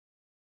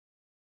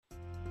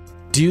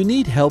Do you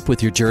need help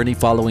with your journey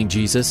following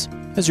Jesus?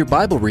 Has your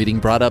Bible reading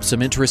brought up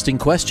some interesting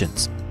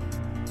questions?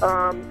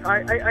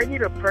 I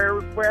need a prayer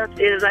request.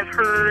 I've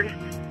heard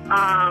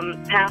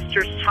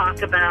pastors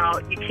talk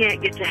about you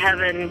can't get to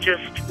heaven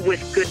just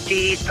with good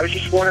deeds. I was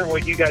just wondering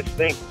what you guys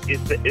think.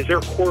 Is there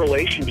a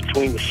correlation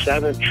between the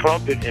seventh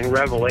trumpet in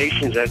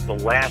Revelations as the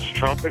last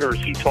trumpet, or is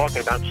he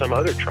talking about some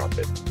other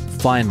trumpet?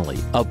 Finally,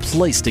 a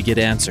place to get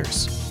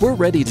answers. We're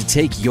ready to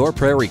take your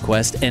prayer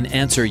request and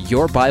answer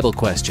your Bible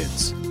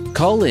questions.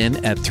 Call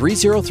in at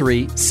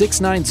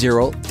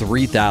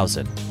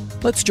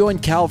 303-690-3000. Let's join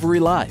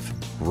Calvary Live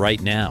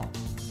right now.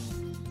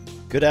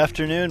 Good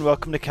afternoon.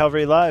 Welcome to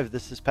Calvary Live.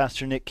 This is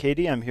Pastor Nick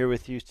Cady. I'm here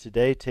with you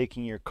today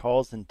taking your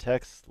calls and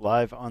texts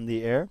live on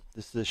the air.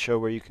 This is a show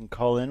where you can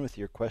call in with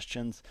your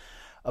questions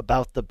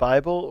about the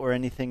Bible or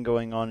anything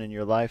going on in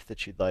your life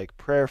that you'd like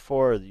prayer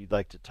for or that you'd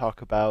like to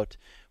talk about.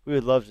 We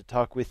would love to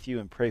talk with you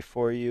and pray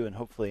for you and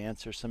hopefully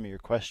answer some of your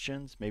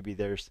questions. Maybe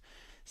there's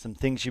some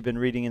things you've been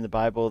reading in the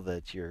Bible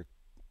that you're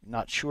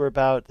not sure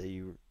about, that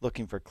you're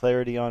looking for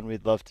clarity on.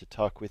 We'd love to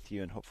talk with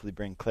you and hopefully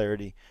bring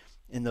clarity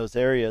in those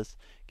areas.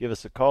 Give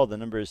us a call. The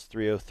number is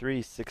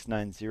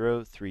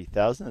 303-690-3000.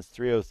 That's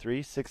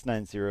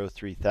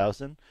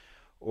 303-690-3000.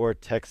 Or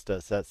text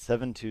us at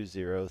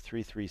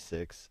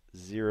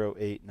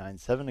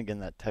 720-336-0897. Again,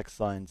 that text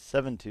line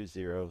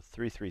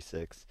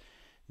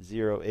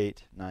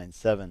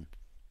 720-336-0897.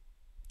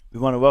 We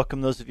want to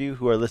welcome those of you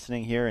who are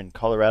listening here in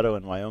Colorado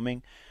and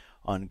Wyoming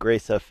on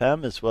Grace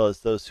FM, as well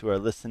as those who are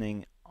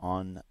listening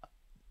on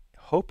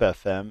Hope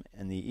FM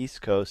in the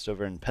East Coast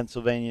over in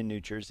Pennsylvania, New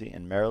Jersey,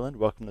 and Maryland.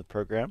 Welcome to the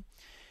program.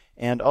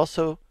 And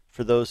also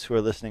for those who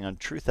are listening on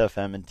Truth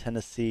FM in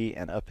Tennessee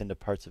and up into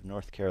parts of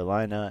North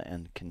Carolina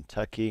and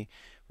Kentucky.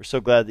 We're so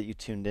glad that you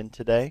tuned in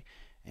today,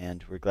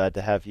 and we're glad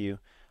to have you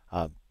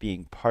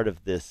being part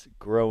of this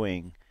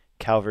growing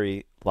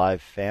Calvary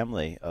Live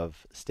family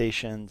of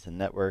stations and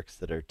networks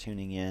that are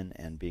tuning in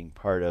and being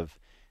part of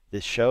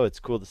this show. It's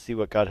cool to see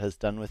what God has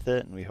done with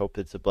it, and we hope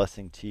it's a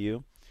blessing to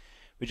you.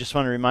 We just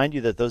want to remind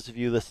you that those of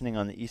you listening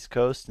on the East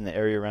Coast and the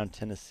area around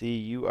Tennessee,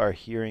 you are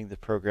hearing the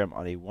program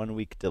on a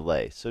 1-week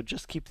delay. So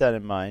just keep that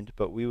in mind,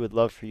 but we would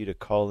love for you to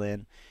call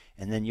in,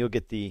 and then you'll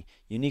get the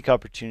unique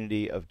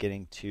opportunity of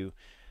getting to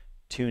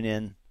tune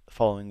in the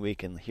following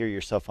week and hear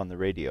yourself on the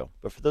radio.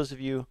 But for those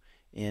of you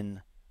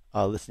in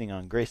listening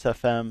on Grace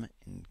FM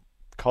in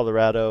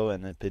Colorado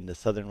and up into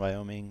southern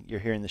Wyoming,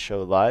 you're hearing the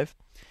show live.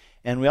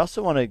 And we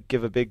also want to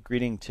give a big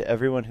greeting to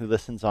everyone who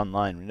listens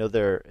online. We know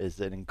there is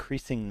an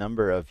increasing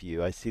number of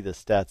you. I see the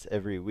stats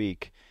every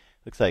week.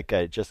 Looks like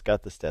I just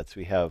got the stats.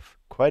 We have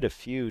quite a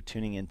few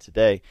tuning in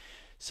today.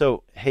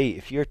 So, hey,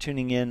 if you're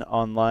tuning in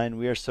online,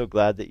 we are so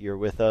glad that you're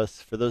with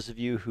us. For those of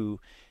you who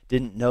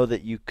didn't know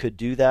that you could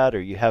do that or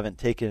you haven't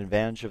taken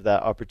advantage of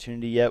that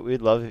opportunity yet,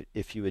 we'd love it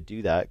if you would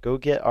do that. Go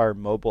get our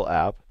mobile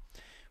app,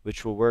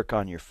 which will work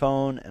on your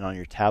phone and on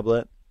your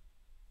tablet.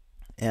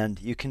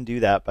 And you can do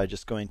that by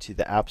just going to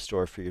the App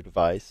Store for your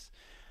device,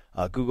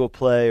 Google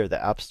Play or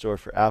the App Store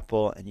for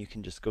Apple, and you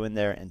can just go in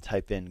there and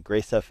type in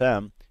Grace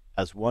FM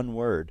as one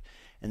word,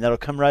 and that'll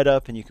come right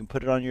up, and you can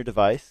put it on your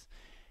device,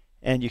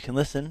 and you can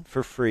listen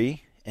for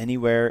free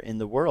anywhere in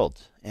the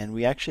world. And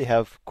we actually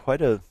have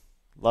quite a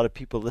lot of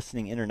people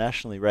listening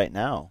internationally right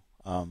now.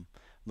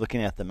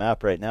 Looking at the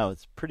map right now,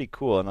 it's pretty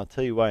cool, and I'll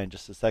tell you why in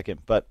just a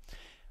second. But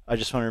I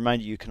just want to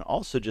remind you, you can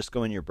also just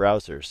go in your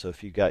browser. So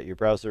if you've got your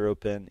browser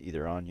open,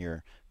 either on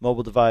your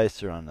mobile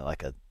device or on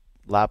like a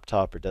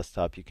laptop or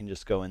desktop, you can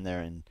just go in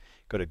there and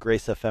go to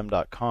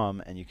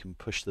gracefm.com, and you can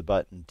push the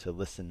button to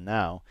listen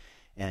now,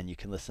 and you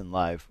can listen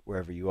live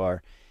wherever you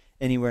are,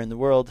 anywhere in the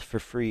world, for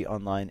free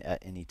online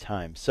at any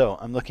time. So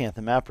I'm looking at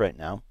the map right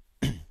now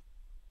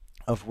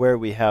of where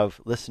we have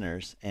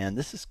listeners, and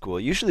this is cool.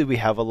 Usually we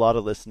have a lot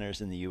of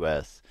listeners in the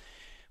U.S.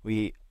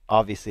 We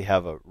obviously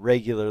have a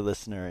regular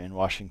listener in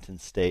Washington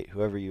State,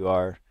 whoever you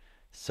are.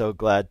 So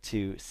glad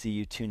to see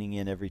you tuning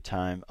in every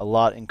time. A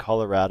lot in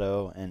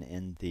Colorado and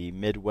in the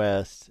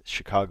Midwest,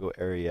 Chicago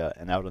area,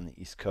 and out on the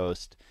East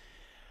Coast.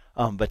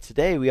 But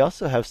today we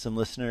also have some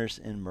listeners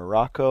in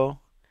Morocco,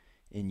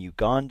 in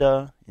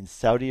Uganda, in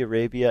Saudi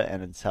Arabia,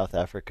 and in South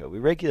Africa. We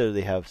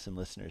regularly have some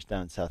listeners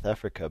down in South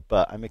Africa,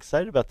 but I'm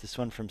excited about this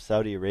one from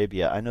Saudi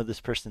Arabia. I know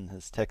this person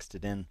has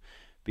texted in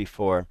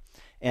before,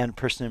 and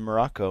person in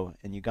Morocco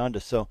and Uganda.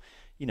 So,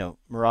 you know,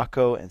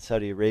 Morocco and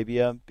Saudi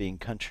Arabia being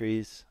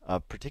countries,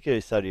 particularly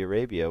Saudi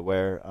Arabia,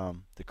 where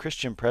the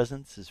Christian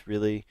presence is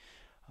really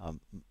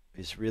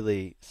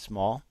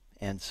small.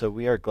 And so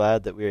we are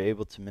glad that we are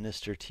able to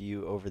minister to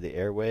you over the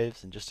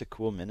airwaves, and just a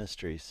cool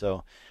ministry.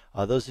 So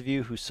those of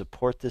you who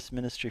support this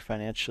ministry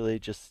financially,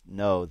 just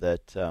know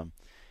that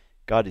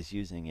God is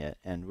using it,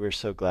 and we're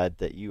so glad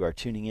that you are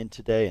tuning in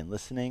today and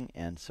listening,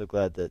 and so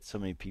glad that so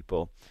many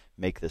people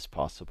make this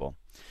possible.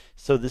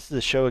 So this is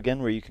a show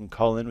again where you can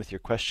call in with your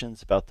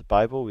questions about the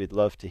Bible. We'd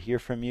love to hear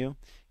from you.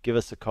 Give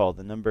us a call.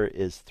 The number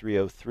is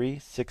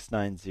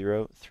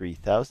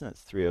 303-690-3000.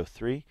 That's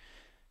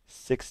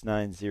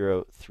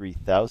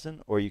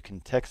 303-690-3000, or you can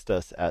text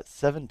us at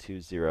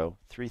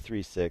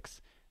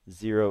 720-336-0897.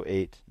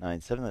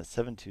 0897. That's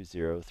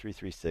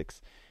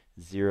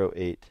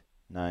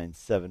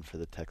 720-336-0897 for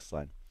the text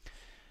line.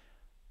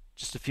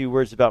 Just a few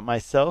words about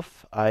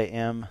myself. I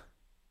am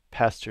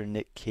Pastor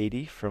Nick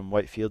Cady from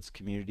Whitefields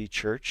Community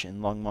Church in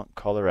Longmont,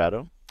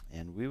 Colorado,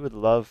 and we would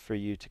love for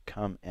you to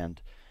come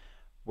and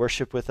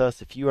worship with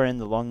us. If you are in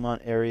the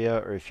Longmont area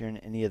or if you're in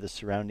any of the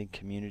surrounding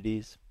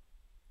communities,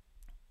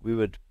 we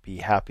would be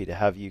happy to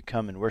have you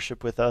come and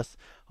worship with us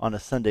on a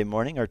Sunday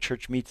morning. Our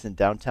church meets in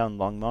downtown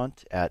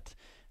Longmont at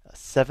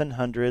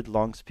 700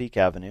 Longs Peak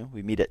Avenue.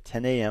 We meet at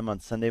 10 a.m. on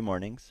Sunday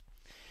mornings.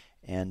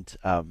 And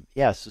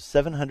so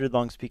 700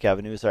 Longs Peak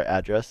Avenue is our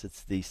address.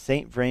 It's the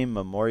St. Vrain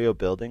Memorial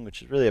Building,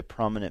 which is really a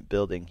prominent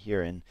building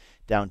here in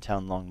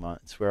downtown Longmont.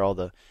 It's where all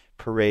the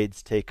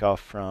parades take off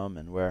from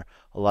and where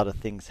a lot of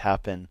things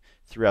happen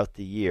throughout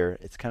the year.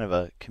 It's kind of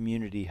a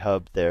community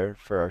hub there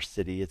for our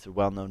city. It's a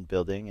well-known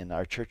building, and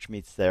our church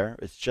meets there.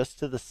 It's just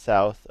to the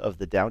south of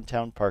the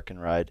downtown Park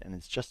and Ride, and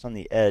it's just on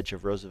the edge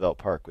of Roosevelt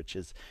Park, which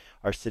is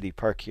our city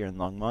park here in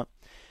Longmont.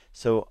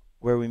 So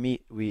where we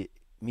meet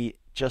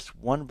just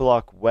one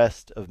block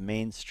west of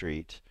Main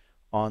Street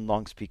on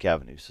Longs Peak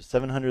Avenue. So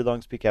 700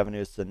 Longs Peak Avenue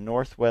is the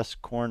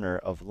northwest corner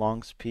of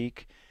Longs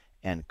Peak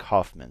and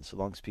Kaufman. So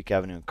Longs Peak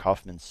Avenue and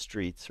Kaufman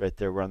Streets, right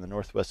there. We're on the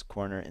northwest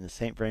corner in the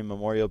St. Vrain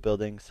Memorial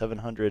Building,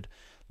 700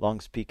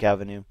 Longs Peak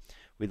Avenue.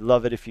 We'd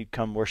love it if you'd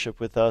come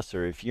worship with us,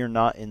 or if you're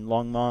not in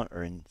Longmont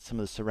or in some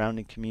of the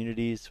surrounding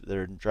communities that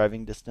are in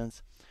driving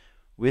distance,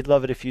 we'd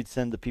love it if you'd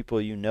send the people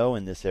you know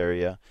in this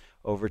area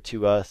over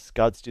to us.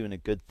 God's doing a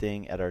good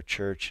thing at our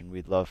church, and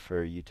we'd love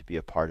for you to be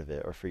a part of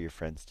it, or for your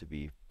friends to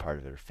be part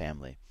of it, or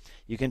family.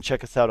 You can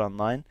check us out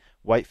online,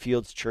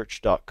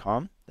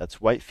 whitefieldschurch.com. That's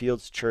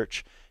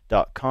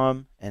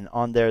whitefieldschurch.com, and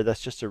on there,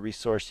 that's just a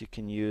resource you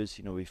can use.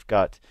 We've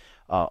got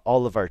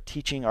all of our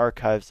teaching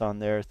archives on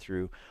there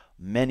through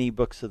many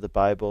books of the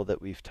Bible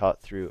that we've taught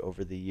through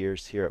over the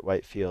years here at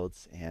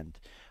Whitefields, and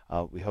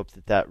we hope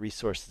that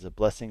resource is a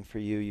blessing for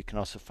you. You can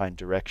also find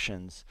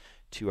directions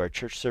to our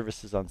church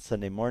services on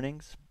Sunday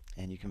mornings,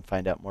 and you can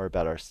find out more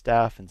about our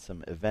staff and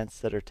some events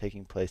that are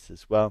taking place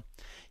as well.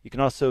 You can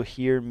also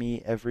hear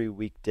me every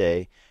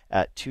weekday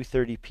at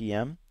 2:30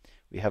 p.m.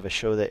 We have a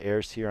show that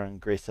airs here on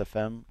Grace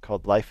FM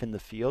called Life in the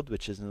Field,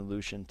 which is an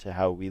allusion to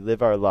how we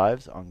live our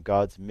lives on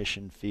God's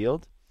mission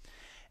field.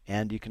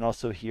 And you can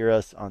also hear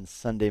us on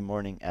Sunday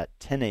morning at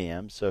 10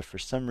 a.m. So if for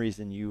some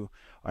reason you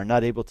are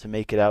not able to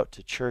make it out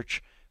to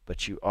church,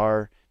 but you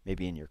are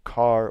maybe in your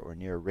car or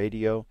near a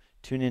radio,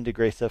 tune into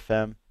Grace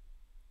FM,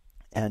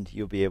 and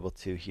you'll be able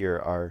to hear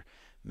our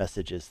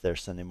messages there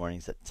Sunday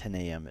mornings at 10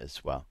 a.m.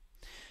 as well.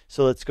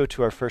 So let's go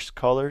to our first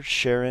caller,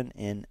 Sharon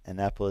in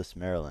Annapolis,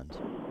 Maryland.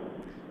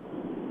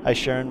 Hi,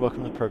 Sharon.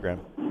 Welcome to the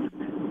program.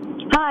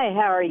 Hi,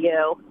 how are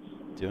you?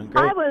 Doing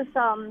great. I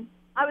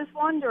was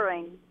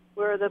wondering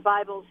where the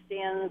Bible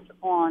stands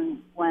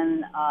on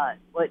when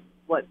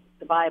what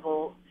the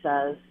Bible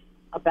says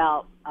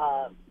about.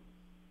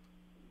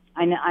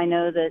 I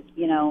know that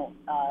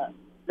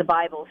the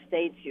Bible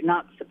states you're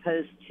not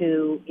supposed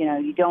to,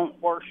 you don't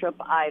worship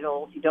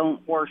idols, you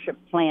don't worship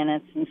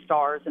planets and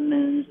stars and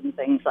moons and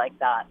things like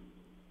that.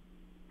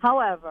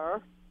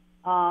 However,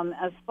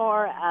 as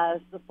far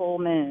as the full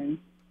moon,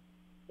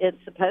 it's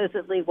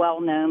supposedly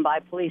well known by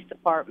police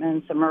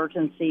departments,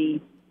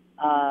 emergency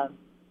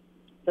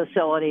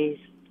facilities,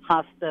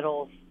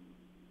 hospitals,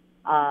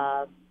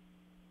 that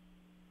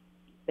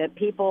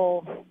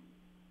people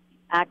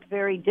act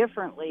very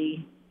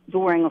differently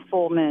during a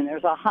full moon.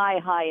 There's a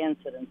high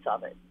incidence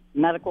of it.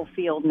 Medical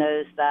field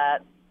knows that.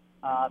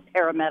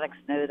 Paramedics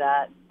know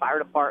that. Fire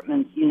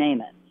departments, you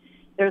name it.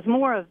 There's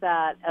more of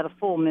that at a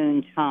full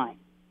moon time.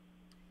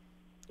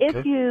 Okay.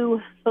 If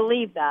you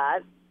believe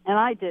that, and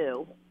I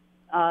do,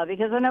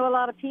 because I know a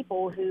lot of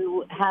people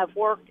who have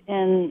worked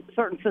in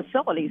certain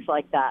facilities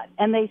like that,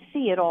 and they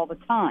see it all the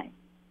time.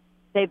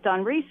 They've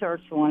done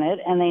research on it,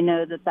 and they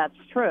know that that's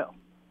true.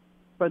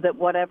 For that,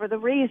 whatever the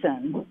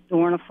reason,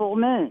 during a full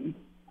moon,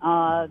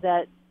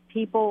 that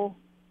people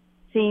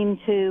seem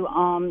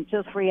to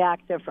just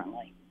react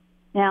differently.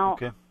 Now,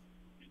 Okay.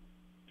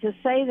 to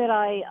say that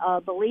I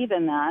believe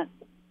in that,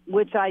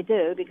 which I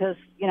do, because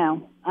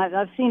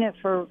I've seen it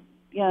for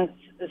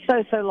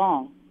so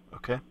long.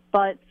 Okay.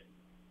 But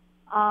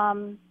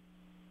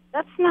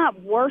that's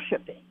not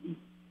worshiping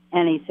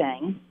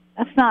anything.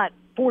 That's not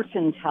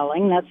fortune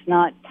telling. That's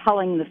not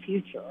telling the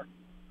future.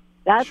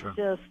 That's Sure.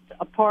 just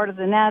a part of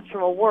the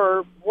natural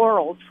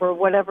world for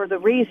whatever the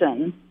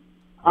reason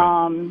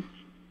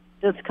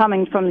that's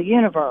coming from the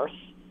universe.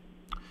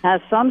 Has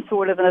some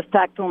sort of an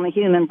effect on the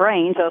human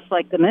brain, just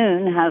like the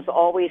moon has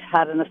always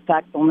had an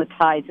effect on the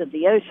tides of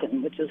the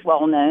ocean, which is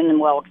well known and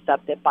well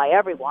accepted by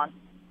everyone.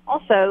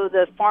 Also,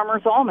 the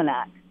Farmer's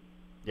Almanac.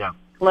 Yeah.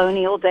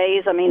 Colonial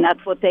days,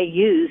 that's what they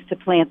used to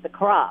plant the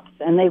crops,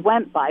 and they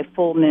went by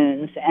full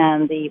moons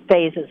and the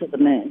phases of the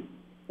moon.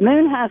 The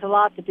moon has a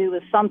lot to do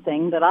with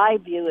something that I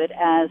view it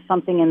as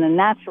something in the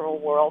natural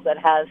world that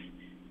has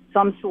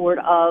some sort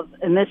of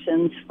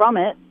emissions from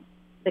it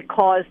that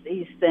cause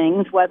these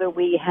things, whether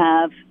we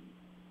have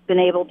been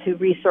able to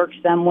research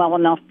them well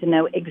enough to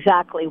know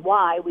exactly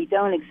why. We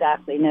don't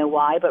exactly know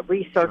why, but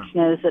research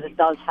knows that it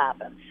does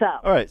happen. So,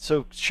 all right.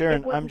 So,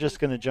 Sharon, I'm just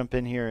going to jump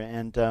in here,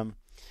 and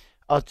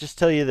I'll just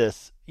tell you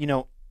this.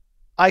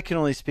 I can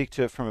only speak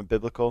to it from a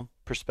biblical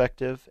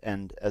perspective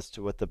and as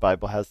to what the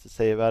Bible has to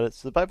say about it.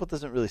 So the Bible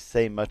doesn't really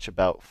say much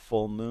about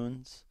full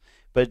moons,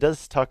 but it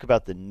does talk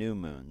about the new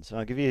moons. And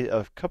I'll give you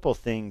a couple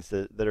things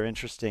that are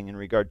interesting in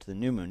regard to the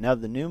new moon. Now,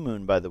 the new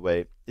moon, by the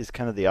way, is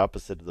kind of the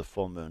opposite of the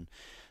full moon.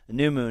 The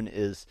new moon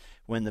is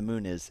when the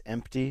moon is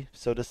empty,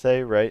 so to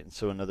say, right? And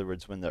so, in other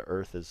words, when the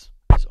earth is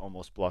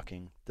almost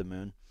blocking the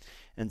moon.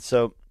 And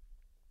so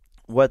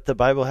what the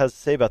Bible has to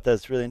say about that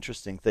is really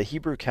interesting. The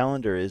Hebrew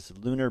calendar is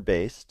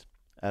lunar-based,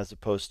 as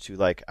opposed to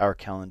like our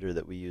calendar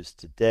that we use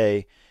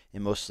today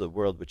in most of the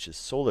world, which is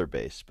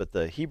solar-based. But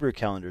the Hebrew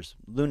calendar is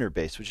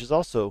lunar-based, which is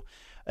also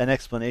an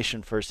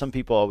explanation for some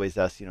people always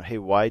ask, hey,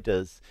 why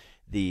does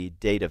the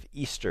date of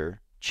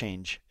Easter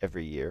change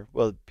every year?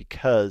 Well,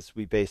 because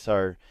we base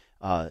our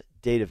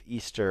date of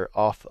Easter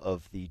off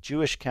of the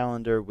Jewish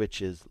calendar,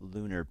 which is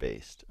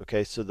lunar-based.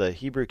 Okay, so the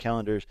Hebrew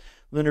calendar is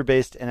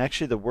lunar-based, and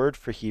actually the word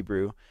for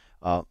Hebrew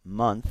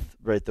month,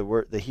 right?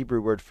 The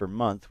Hebrew word for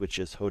month, which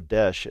is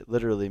Hodesh, it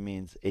literally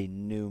means a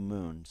new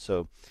moon.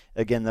 So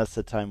again, that's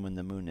the time when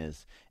the moon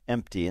is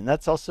empty. And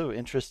that's also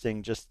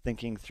interesting, just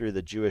thinking through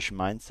the Jewish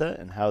mindset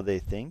and how they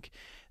think,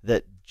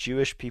 that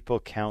Jewish people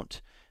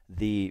count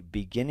the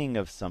beginning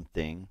of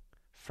something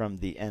from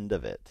the end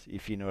of it,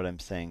 if you know what I'm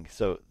saying.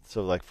 So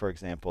like, for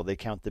example, they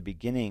count the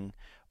beginning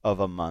of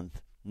a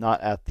month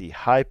not at the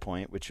high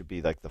point, which would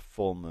be like the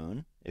full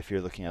moon, if you're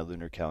looking at a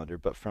lunar calendar,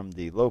 but from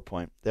the low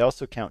point. They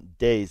also count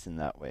days in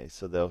that way.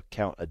 So they'll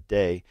count a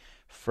day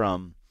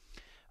from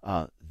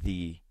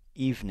the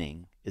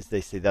evening, as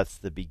they say that's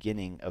the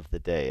beginning of the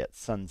day. At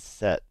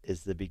sunset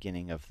is the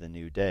beginning of the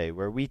new day,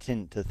 where we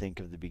tend to think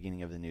of the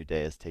beginning of the new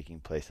day as taking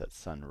place at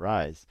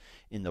sunrise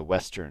in the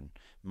Western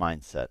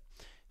mindset.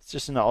 It's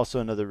just also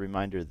another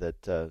reminder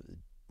that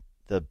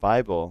the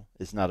Bible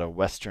is not a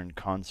Western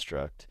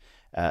construct.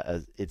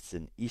 It's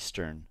an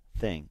Eastern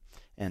thing.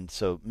 And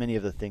so many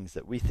of the things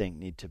that we think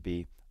need to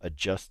be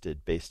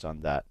adjusted based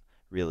on that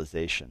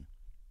realization.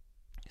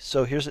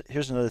 So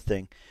here's another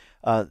thing.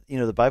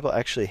 The Bible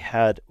actually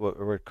had what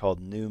were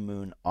called new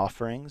moon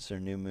offerings or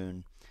new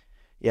moon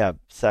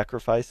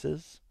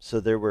sacrifices. So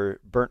there were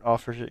burnt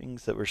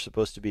offerings that were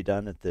supposed to be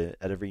done at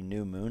every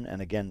new moon.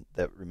 And again,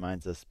 that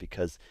reminds us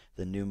because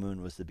the new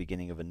moon was the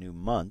beginning of a new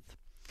month.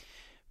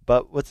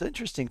 But what's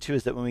interesting, too,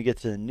 is that when we get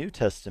to the New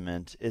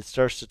Testament, it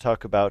starts to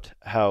talk about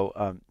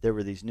how there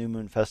were these new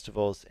moon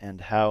festivals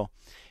and how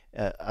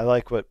I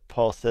like what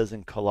Paul says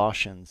in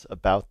Colossians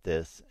about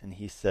this. And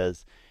he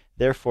says,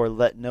 "Therefore,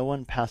 let no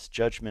one pass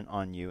judgment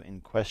on you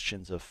in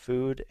questions of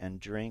food and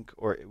drink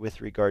or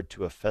with regard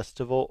to a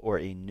festival or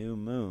a new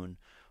moon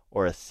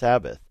or a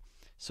Sabbath."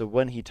 So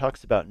when he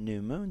talks about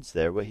new moons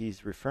there, what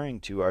he's referring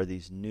to are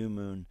these new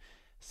moon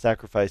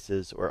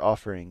sacrifices or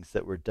offerings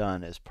that were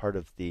done as part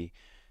of the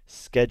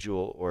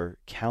schedule or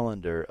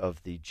calendar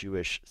of the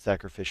Jewish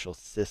sacrificial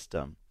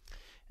system.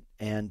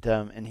 And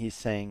he's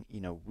saying,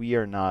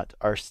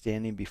 our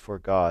standing before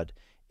God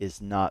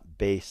is not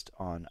based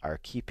on our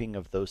keeping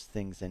of those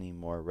things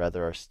anymore.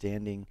 Rather, our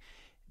standing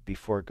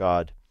before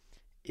God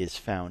is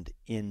found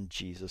in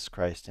Jesus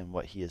Christ and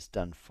what he has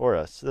done for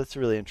us. So that's a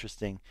really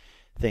interesting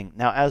thing.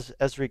 Now,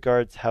 as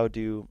regards how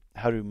do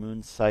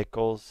moon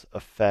cycles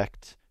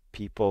affect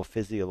people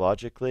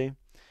physiologically,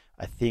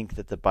 I think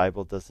that the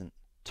Bible doesn't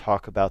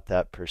talk about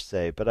that per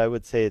se, but I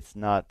would say it's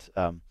not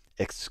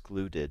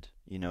excluded.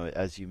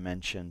 As you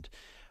mentioned,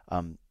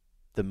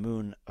 the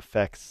moon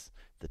affects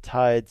the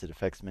tides, it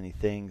affects many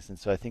things, and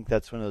so I think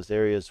that's one of those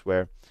areas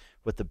where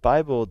what the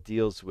Bible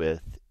deals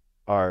with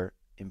are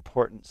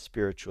important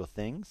spiritual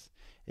things.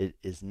 It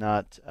is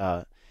not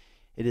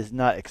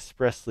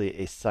expressly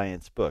a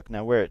science book.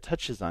 Now, where it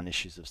touches on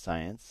issues of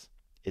science,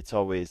 it's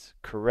always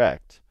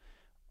correct,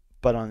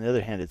 but on the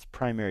other hand, its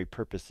primary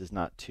purpose is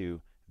not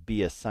to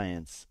be a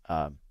science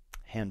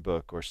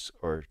handbook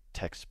or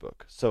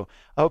textbook. So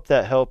I hope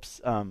that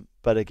helps.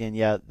 But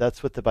again,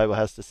 that's what the Bible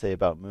has to say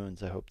about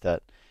moons. I hope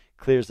that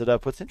clears it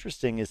up. What's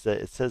interesting is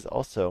that it says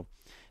also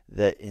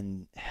that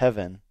in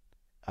heaven,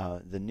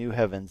 the new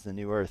heavens, the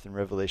new earth, in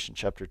Revelation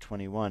chapter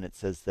 21, it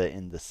says that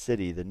in the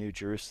city, the New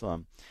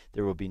Jerusalem,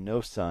 there will be no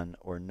sun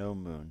or no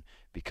moon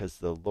because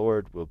the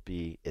Lord will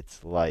be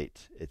its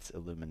light, its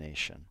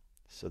illumination.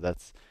 So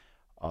that's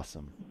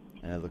awesome,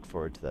 and I look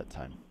forward to that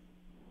time.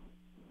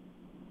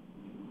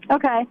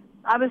 Okay,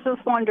 I was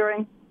just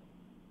wondering.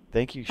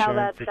 Thank you,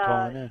 Sharon, for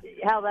calling in.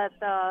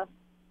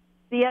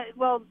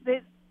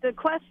 The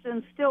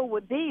question still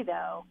would be,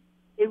 though,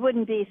 it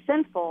wouldn't be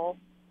sinful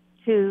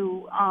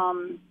to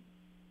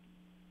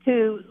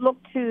look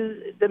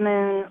to the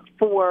moon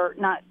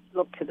not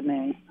look to the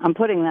moon. I'm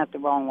putting that the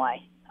wrong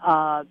way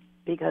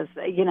because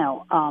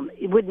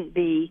it wouldn't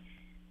be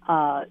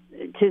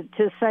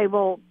to say,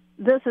 well,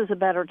 this is a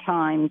better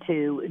time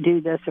to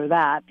do this or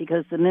that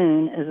because the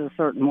moon is a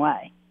certain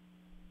way.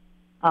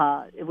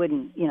 It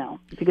wouldn't,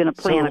 if you're going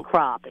to plant a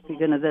crop, if you're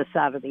going to this,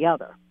 that, or the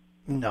other.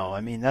 No, I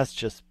mean, that's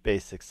just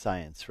basic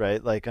science,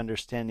 right? Like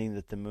understanding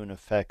that the moon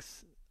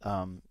affects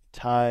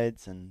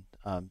tides and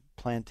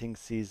planting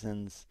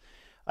seasons.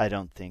 I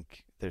don't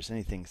think there's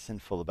anything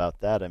sinful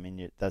about that. I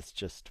mean, that's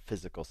just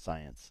physical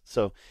science.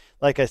 So,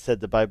 like I said,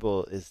 the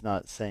Bible is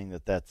not saying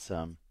that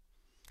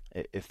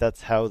if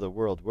that's how the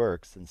world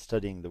works, then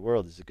studying the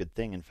world is a good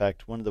thing. In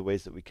fact, one of the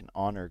ways that we can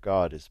honor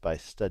God is by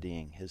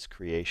studying His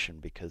creation,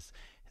 because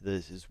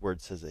His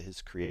Word says that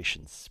His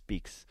creation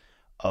speaks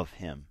of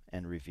Him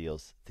and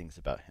reveals things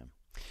about Him.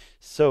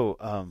 So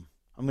I'm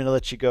going to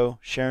let you go,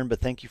 Sharon, but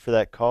thank you for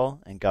that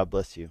call, and God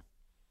bless you.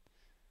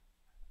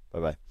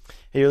 Bye-bye.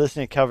 Hey, you're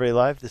listening to Calvary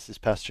Live. This is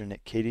Pastor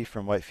Nick Cady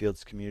from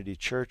Whitefields Community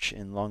Church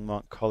in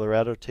Longmont,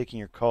 Colorado, taking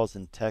your calls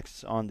and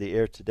texts on the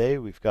air today.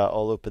 We've got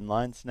all open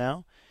lines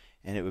now,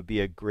 and it would be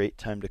a great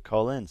time to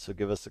call in. So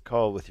give us a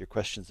call with your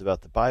questions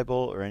about the Bible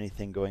or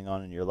anything going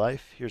on in your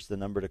life. Here's the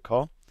number to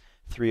call,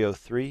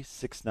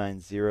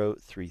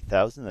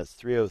 303-690-3000. That's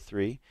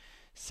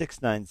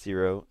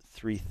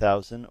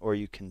 303-690-3000, or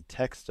you can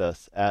text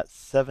us at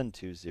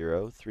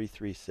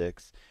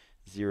 720-336-0897.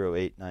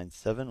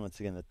 Once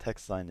again, the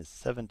text line is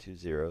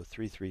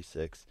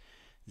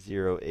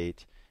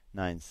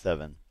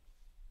 720-336-0897.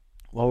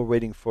 While we're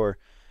waiting for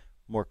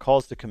more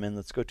calls to come in,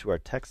 let's go to our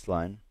text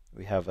line.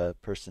 We have a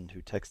person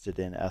who texted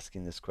in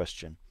asking this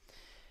question.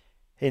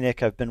 Hey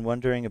Nick, I've been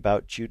wondering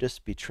about Judas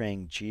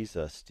betraying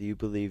Jesus. Do you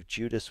believe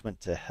Judas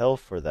went to hell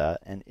for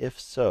that? And if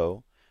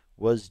so,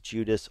 was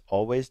Judas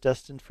always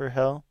destined for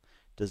hell?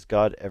 Does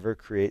God ever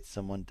create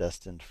someone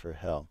destined for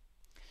hell?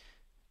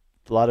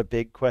 A lot of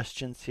big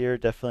questions here.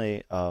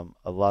 Definitely a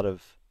lot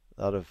of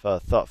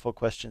thoughtful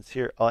questions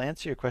here. I'll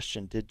answer your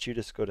question. Did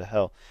Judas go to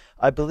hell?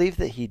 I believe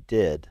that he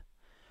did,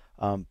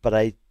 but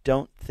I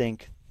don't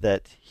think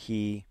that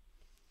he.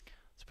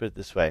 Let's put it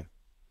this way.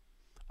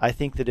 I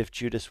think that if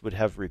Judas would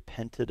have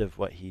repented of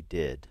what he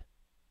did,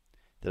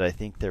 that I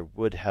think there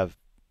would have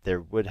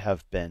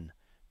been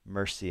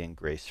mercy and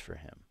grace for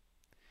him.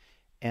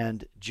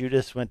 And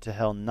Judas went to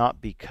hell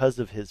not because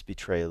of his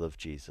betrayal of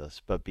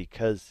Jesus, but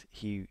because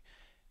he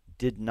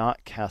did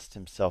not cast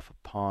himself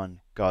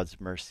upon God's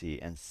mercy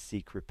and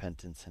seek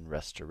repentance and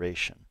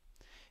restoration.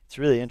 It's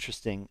a really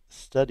interesting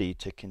study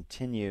to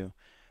continue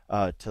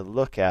to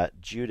look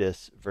at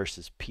Judas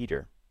versus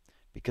Peter,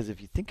 because if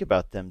you think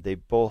about them, they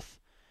both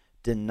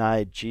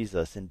denied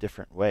Jesus in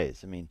different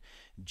ways. I mean,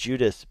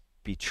 Judas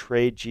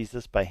betrayed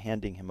Jesus by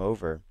handing him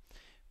over,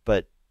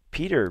 but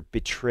Peter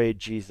betrayed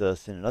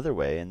Jesus in another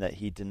way, in that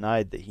he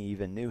denied that he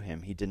even knew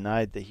him. He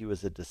denied that he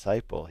was a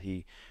disciple.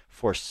 He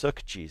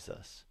forsook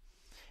Jesus.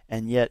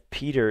 And yet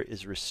Peter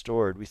is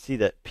restored. We see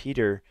that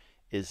Peter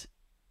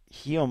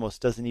he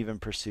almost doesn't even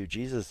pursue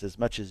Jesus as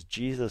much as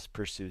Jesus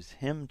pursues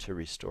him to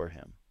restore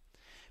him.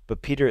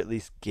 But Peter at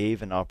least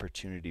gave an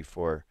opportunity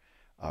for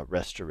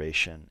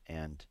restoration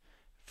and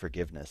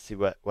forgiveness. See,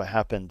 what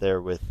happened there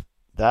with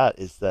that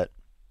is that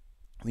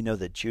we know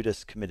that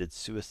Judas committed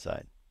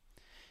suicide.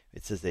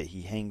 It says that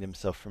he hanged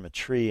himself from a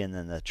tree, and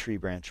then the tree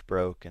branch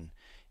broke, and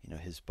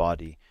his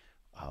body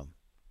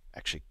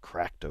actually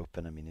cracked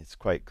open. I mean, it's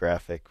quite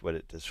graphic what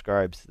it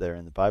describes there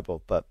in the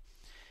Bible. But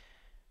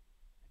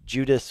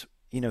Judas,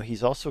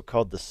 he's also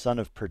called the son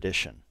of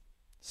perdition.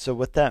 So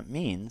what that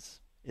means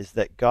is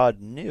that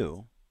God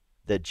knew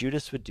that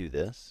Judas would do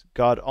this.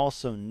 God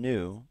also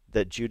knew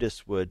that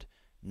Judas would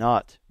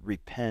not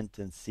repent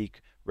and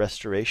seek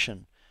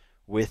restoration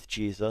with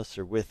Jesus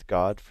or with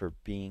God for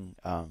being,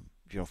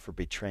 for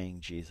betraying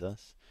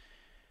Jesus.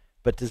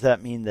 But does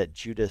that mean that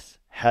Judas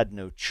had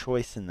no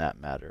choice in that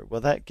matter?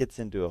 Well, that gets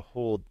into a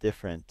whole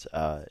different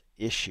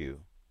issue.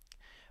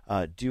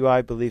 Do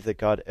I believe that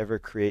God ever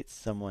creates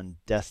someone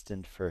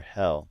destined for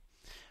hell?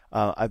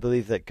 I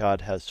believe that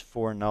God has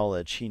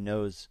foreknowledge. He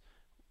knows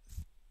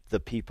the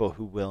people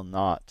who will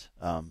not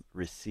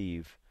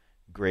receive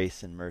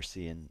grace and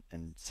mercy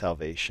and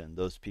salvation,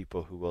 those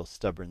people who will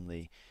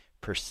stubbornly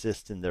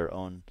persist in their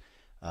own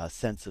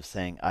sense of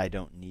saying, I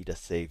don't need a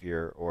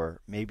Savior, or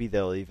maybe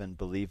they'll even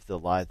believe the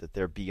lie that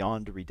they're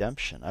beyond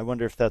redemption. I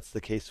wonder if that's the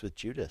case with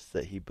Judas,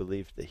 that he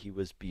believed that he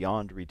was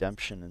beyond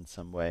redemption in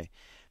some way,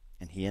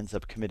 and he ends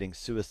up committing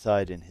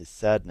suicide in his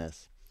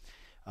sadness.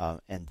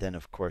 And then,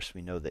 of course,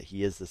 we know that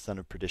he is the son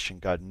of perdition.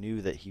 God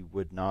knew that he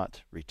would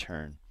not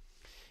return.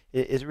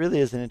 It really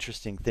is an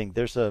interesting thing.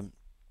 There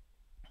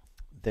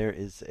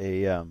is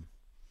a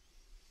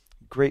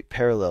great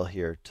parallel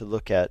here to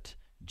look at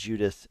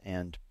Judas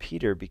and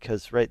Peter,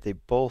 because they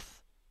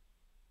both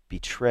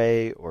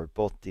betray or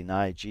both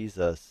deny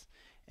Jesus,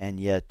 and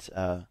yet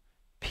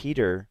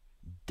Peter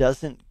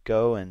doesn't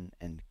go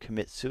and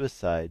commit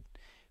suicide.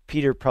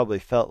 Peter probably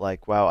felt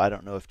like, wow, I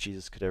don't know if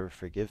Jesus could ever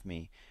forgive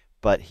me,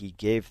 but he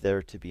gave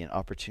there to be an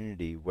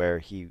opportunity where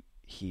he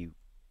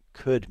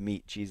could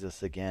meet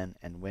Jesus again,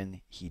 and when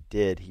he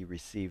did, he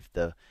received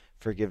the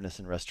forgiveness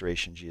and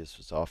restoration Jesus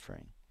was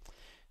offering.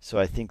 So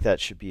I think that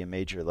should be a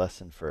major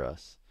lesson for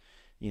us.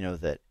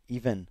 That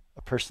even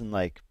a person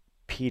like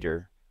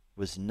Peter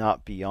was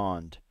not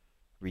beyond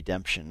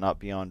redemption, not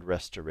beyond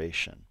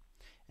restoration.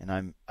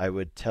 And I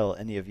would tell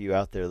any of you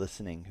out there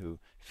listening who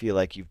feel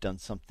like you've done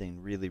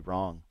something really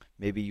wrong.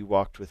 Maybe you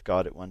walked with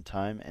God at one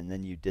time and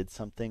then you did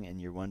something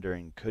and you're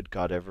wondering, could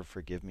God ever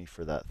forgive me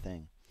for that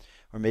thing?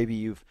 Or maybe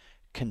you've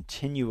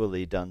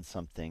continually done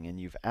something and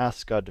you've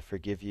asked God to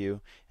forgive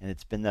you, and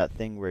it's been that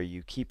thing where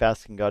you keep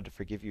asking God to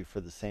forgive you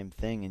for the same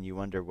thing, and you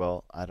wonder,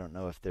 well, I don't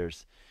know if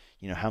there's,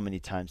 how many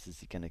times is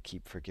he going to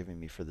keep forgiving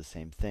me for the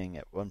same thing?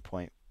 At one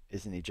point,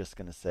 isn't he just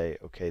going to say,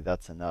 okay,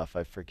 that's enough,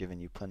 I've forgiven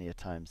you plenty of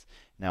times,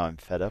 now I'm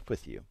fed up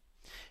with you?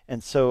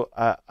 And so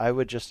I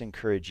would just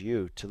encourage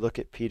you to look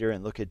at Peter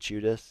and look at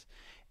Judas,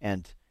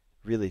 and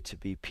really to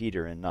be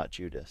Peter and not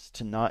Judas,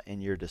 to not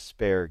in your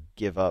despair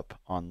give up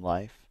on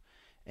life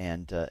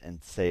and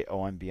say,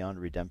 oh, I'm beyond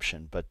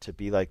redemption, but to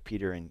be like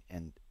Peter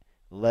and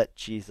let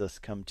Jesus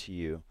come to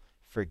you,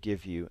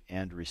 forgive you,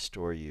 and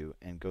restore you,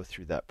 and go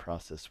through that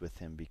process with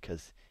him,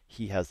 because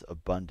he has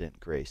abundant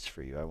grace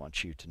for you. I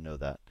want you to know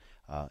that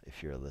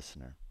if you're a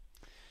listener.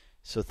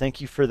 So thank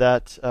you for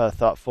that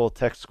thoughtful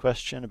text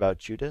question about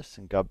Judas,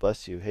 and God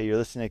bless you. Hey, you're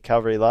listening to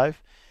Calvary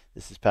Live.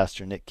 This is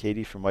Pastor Nick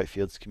Cady from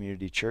Whitefields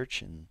Community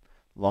Church in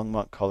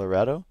Longmont,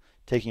 Colorado.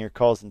 Taking your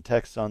calls and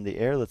texts on the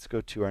air. Let's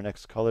go to our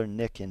next caller,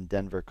 Nick in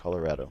Denver,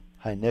 Colorado.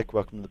 Hi, Nick.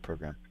 Welcome to the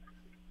program.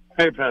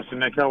 Hey, Pastor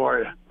Nick. How are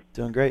you?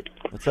 Doing great.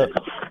 What's up?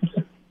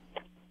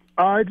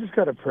 I just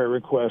got a prayer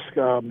request.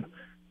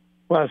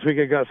 Last week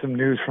I got some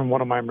news from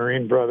one of my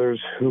Marine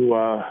brothers who,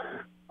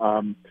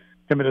 him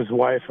and his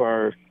wife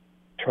are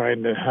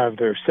trying to have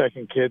their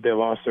second kid. They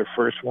lost their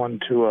first one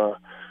to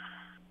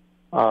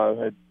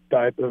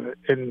died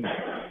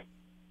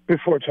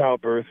before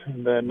childbirth,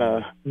 and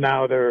then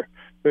now their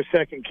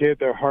second kid,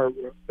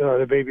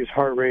 the baby's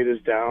heart rate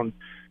is down.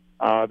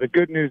 The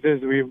good news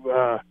is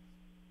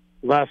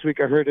last week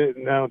I heard it,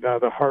 and now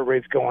the heart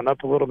rate's going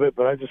up a little bit,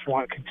 but I just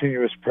want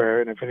continuous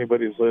prayer, and if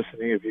anybody's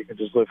listening, if you can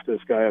just lift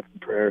this guy up in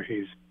prayer.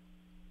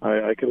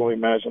 I can only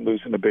imagine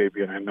losing a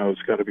baby, and I know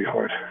it's got to be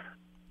hard.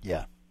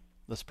 Yeah.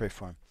 Let's pray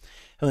for him.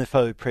 Heavenly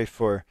Father, we pray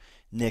for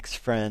Nick's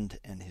friend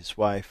and his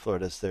wife,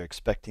 Lord, as they're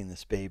expecting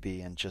this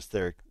baby, and just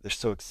they're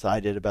so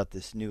excited about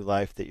this new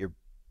life that you're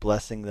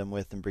blessing them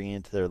with and bringing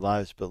into their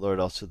lives. But Lord,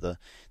 also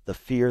the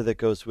fear that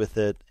goes with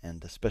it,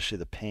 and especially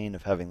the pain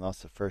of having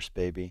lost the first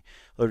baby.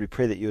 Lord, we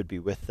pray that you would be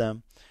with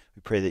them.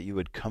 We pray that you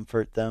would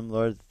comfort them,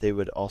 Lord, that they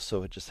would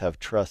also just have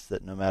trust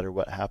that no matter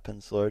what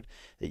happens, Lord,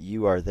 that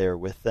you are there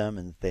with them,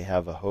 and that they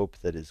have a hope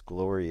that is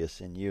glorious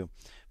in you.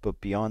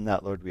 But beyond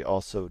that, Lord, we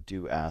also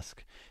do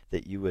ask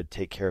that you would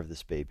take care of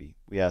this baby.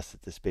 We ask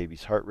that this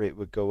baby's heart rate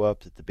would go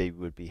up, that the baby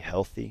would be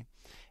healthy,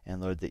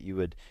 and Lord, that you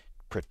would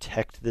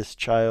protect this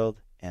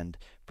child and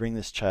bring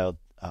this child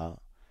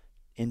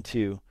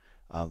into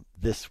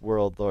this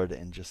world, Lord,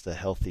 in just a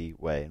healthy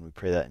way. And we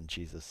pray that in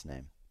Jesus'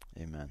 name.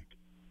 Amen.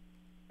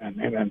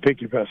 Amen.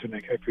 Thank you, Pastor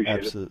Nick. I appreciate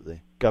it.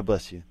 Absolutely. God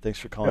bless you. Thanks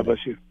for calling. God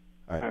bless you.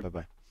 All right.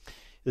 Bye-bye.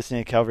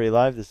 Listening to Calvary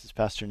Live, this is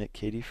Pastor Nick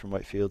Cady from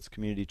Whitefields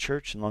Community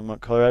Church in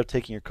Longmont, Colorado,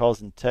 taking your calls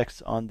and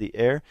texts on the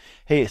air.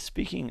 Hey,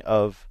 speaking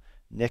of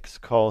Nick's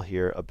call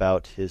here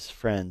about his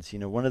friends,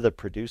 one of the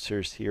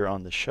producers here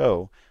on the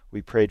show,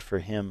 we prayed for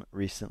him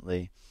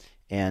recently,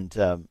 and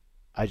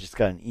I just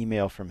got an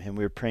email from him.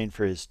 We were praying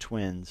for his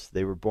twins.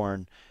 They were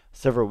born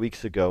several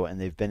weeks ago, and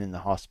they've been in the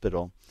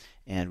hospital,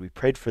 and we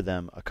prayed for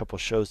them a couple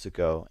shows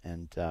ago,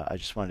 and I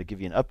just wanted to give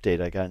you an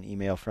update. I got an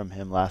email from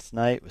him last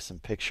night with some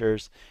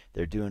pictures.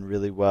 They're doing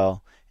really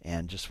well,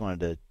 and just wanted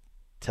to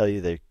tell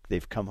you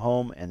they've come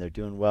home and they're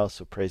doing well,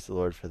 so praise the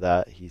Lord for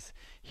that. He's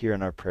here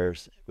in our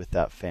prayers with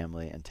that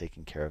family and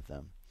taking care of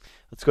them.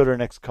 Let's go to our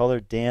next caller,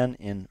 Dan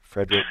in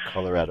Frederick,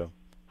 Colorado.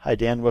 Hi,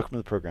 Dan. Welcome to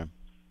the program.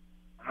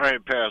 Hi,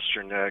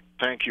 Pastor Nick.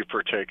 Thank you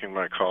for taking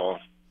my call.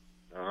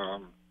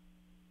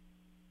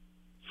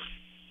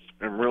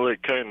 I'm really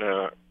kind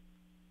of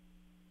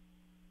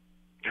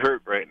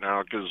hurt right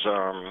now because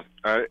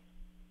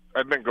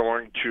I've been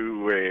going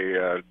to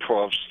a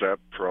 12-step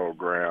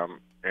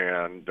program,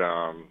 and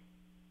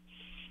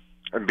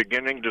I'm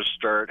beginning to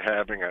start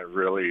having a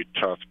really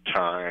tough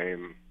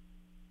time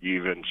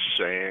even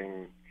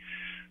saying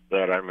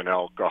that I'm an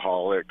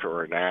alcoholic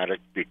or an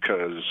addict,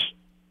 because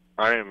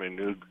I am a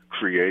new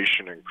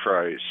creation in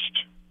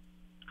Christ.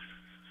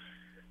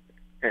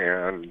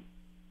 And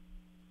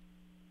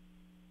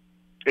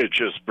it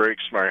just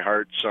breaks my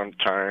heart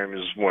sometimes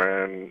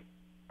when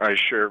I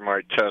share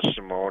my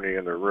testimony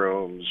in the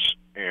rooms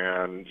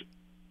and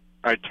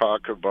I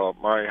talk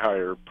about my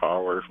higher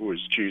power, who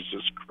is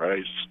Jesus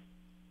Christ.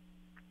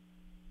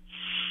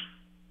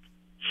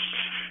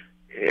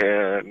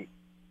 And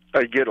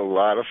I get a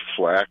lot of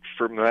flack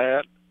from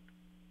that.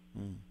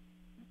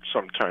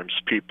 Sometimes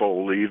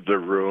people leave the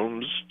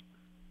rooms.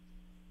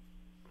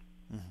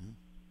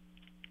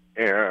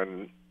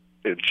 And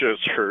it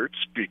just hurts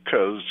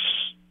because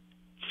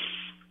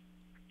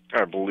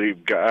I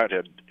believe God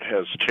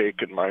has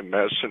taken my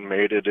mess and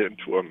made it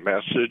into a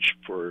message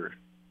for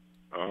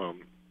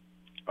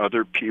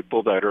other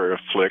people that are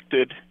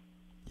afflicted.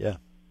 Yeah.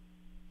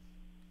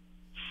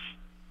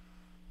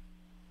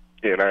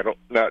 And I'm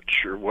not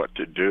sure what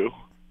to do.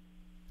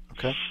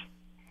 Okay.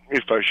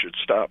 If I should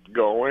stop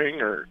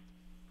going or...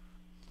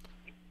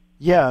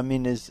 Yeah, I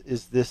mean, is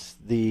this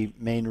the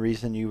main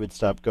reason you would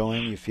stop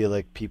going? You feel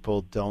like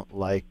people don't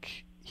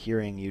like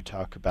hearing you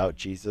talk about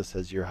Jesus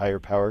as your higher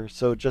power?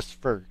 So just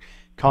for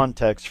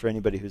context for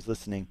anybody who's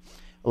listening,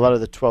 a lot of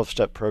the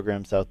 12-step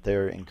programs out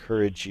there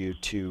encourage you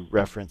to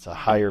reference a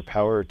higher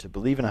power, or to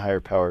believe in a higher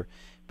power,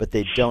 but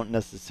they don't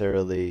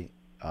necessarily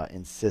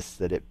insist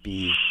that it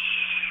be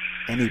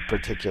any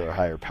particular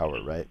higher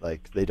power, right?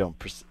 Like they don't,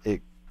 that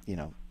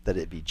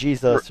it be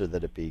Jesus or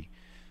that it be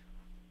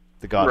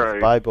the God of the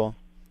Bible.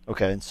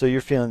 Okay, and so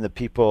you're feeling that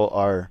people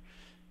are,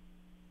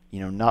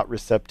 not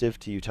receptive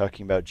to you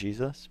talking about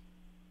Jesus?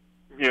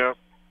 Yeah.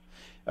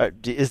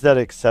 Is that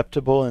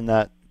acceptable in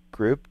that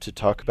group to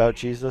talk about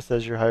Jesus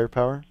as your higher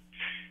power?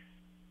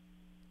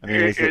 I mean,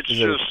 is it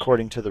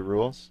according to the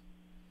rules?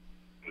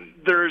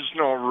 There's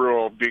no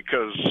rule,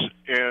 because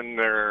in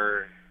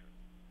their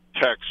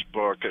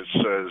textbook it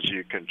says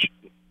you can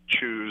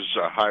choose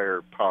a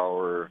higher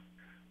power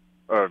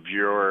of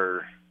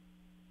your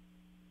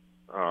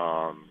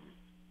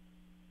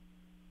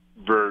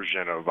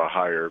version of a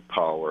higher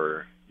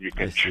power. You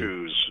can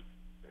choose,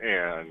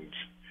 and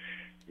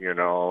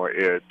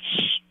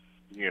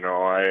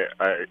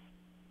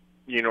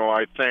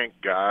I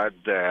thank God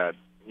that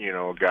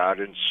God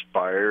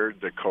inspired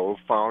the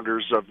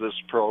co-founders of this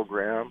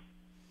program.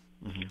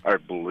 Mm-hmm. I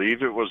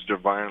believe it was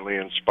divinely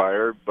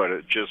inspired, but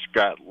it just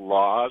got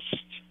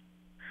lost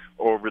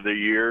over the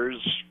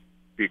years,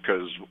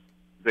 because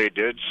they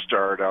did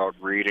start out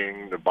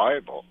reading the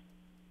Bible.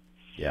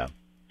 Yeah.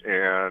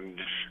 And,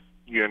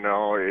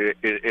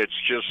 it's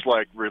just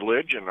like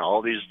religion,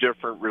 all these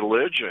different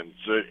religions.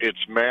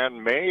 It's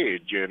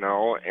man-made,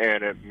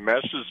 and it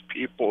messes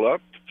people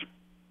up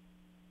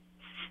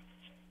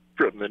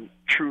from the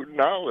true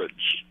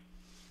knowledge.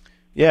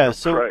 Yeah,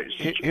 so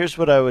here's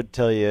what I would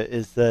tell you,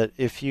 is that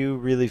if you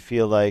really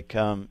feel like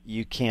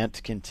you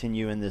can't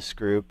continue in this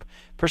group,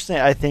 personally,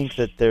 I think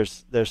that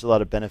there's a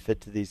lot of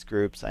benefit to these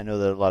groups. I know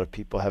that a lot of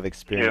people have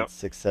experienced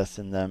success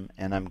in them,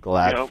 and I'm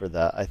glad for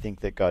that. I think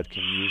that God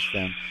can use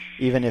them,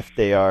 even if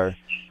they are,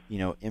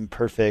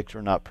 imperfect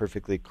or not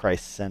perfectly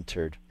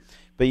Christ-centered.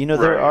 But,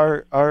 there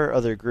are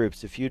other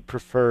groups. If you'd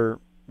prefer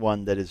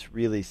one that is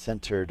really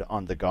centered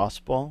on the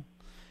gospel,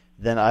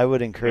 then I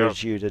would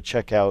encourage you to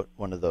check out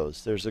one of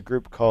those. There's a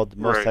group called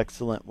Most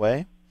Excellent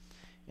Way.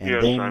 And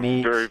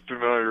I'm very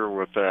familiar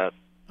with that.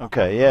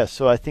 Okay, yeah.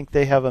 So I think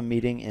they have a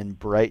meeting in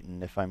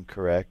Brighton, if I'm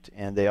correct,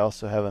 and they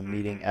also have a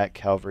meeting at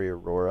Calvary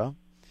Aurora.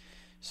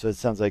 So it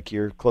sounds like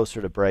you're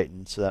closer to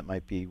Brighton, so that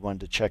might be one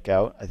to check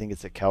out. I think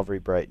it's at Calvary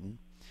Brighton.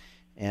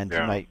 And you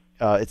might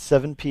it's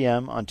 7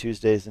 p.m. on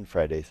Tuesdays and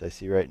Fridays, I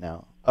see right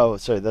now. Oh,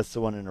 sorry, that's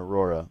the one in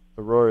Aurora.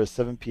 Aurora is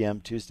 7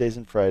 p.m. Tuesdays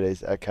and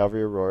Fridays at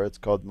Calvary Aurora. It's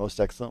called Most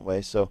Excellent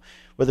Way. So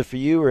whether for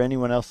you or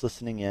anyone else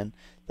listening in,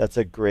 that's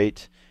a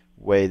great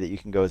way that you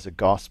can go as a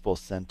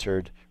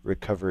gospel-centered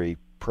recovery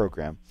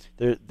program.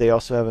 They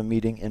also have a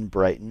meeting in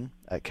Brighton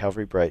at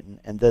Calvary Brighton.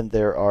 And then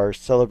there are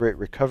Celebrate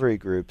Recovery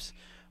groups,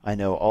 I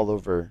know, all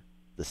over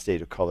the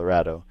state of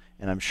Colorado,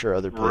 and I'm sure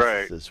other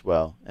places as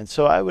well. And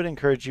so I would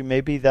encourage you,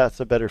 maybe that's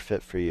a better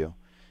fit for you.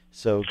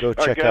 So go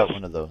check out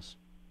one of those.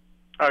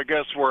 I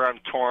guess where I'm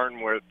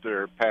torn with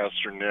there,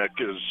 Pastor Nick,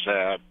 is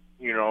that,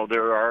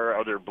 there are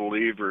other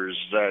believers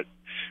that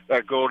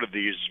go to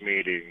these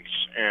meetings,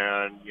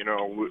 and,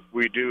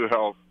 we do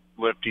help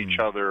lift each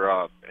other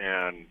up.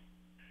 And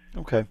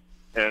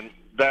and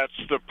that's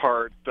the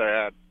part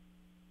that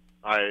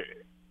I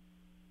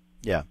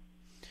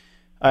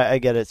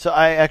get it. So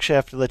I actually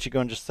have to let you go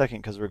in just a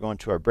second because we're going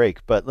to our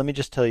break. But let me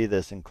just tell you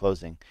this in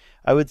closing.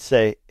 I would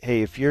say,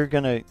 hey, if you're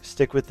going to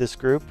stick with this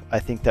group, I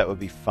think that would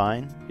be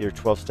fine. Your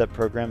 12-step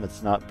program,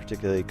 it's not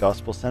particularly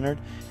gospel-centered.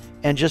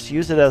 And just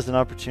use it as an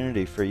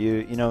opportunity for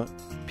you.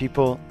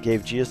 People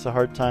gave Jesus a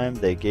hard time.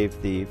 They gave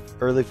the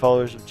early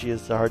followers of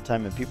Jesus a hard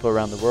time, and people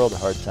around the world a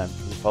hard time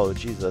who follow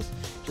Jesus.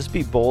 Just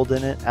be bold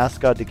in it.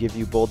 Ask God to give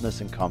you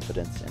boldness and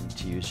confidence and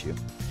to use you.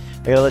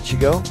 I gotta let you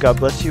go. God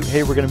bless you.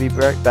 Hey, we're gonna be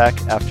right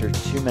back after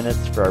 2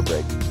 minutes for our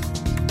break.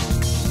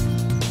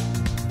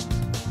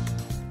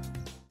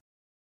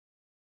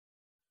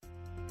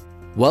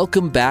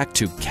 Welcome back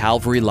to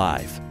Calvary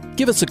Live.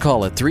 Give us a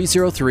call at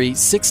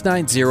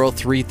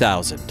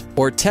 303-690-3000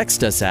 or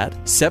text us at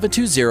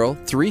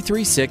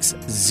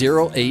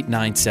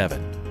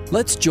 720-336-0897.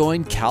 Let's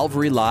join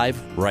Calvary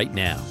Live right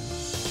now.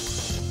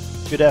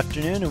 Good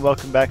afternoon and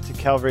welcome back to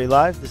Calvary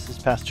Live. This is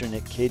Pastor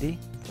Nick Cady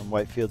from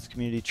Whitefields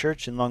Community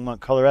Church in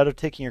Longmont, Colorado,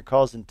 taking your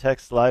calls and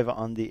texts live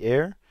on the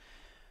air.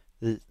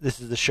 This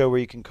is the show where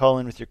you can call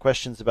in with your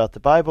questions about the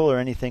Bible or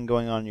anything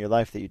going on in your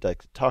life that you'd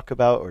like to talk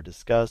about or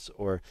discuss,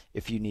 or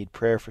if you need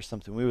prayer for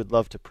something, we would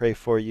love to pray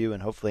for you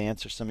and hopefully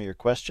answer some of your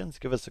questions.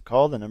 Give us a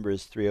call. The number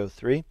is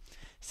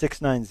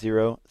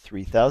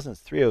 303-690-3000.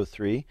 It's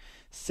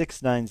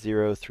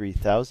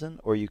 303-690-3000,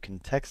 or you can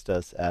text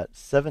us at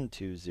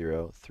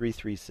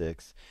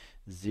 720-336-0897.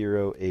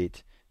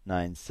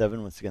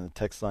 Once again, the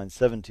text line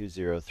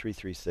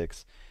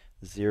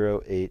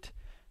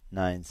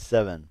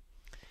 720-336-0897.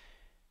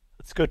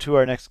 Let's go to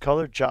our next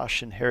caller,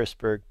 Josh in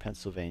Harrisburg,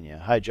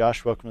 Pennsylvania. Hi,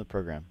 Josh. Welcome to the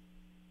program.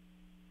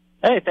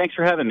 Hey, thanks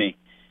for having me.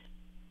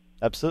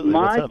 Absolutely.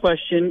 What's up?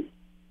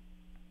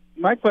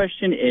 My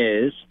question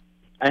is,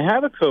 I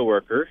have a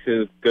coworker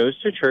who goes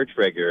to church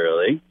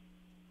regularly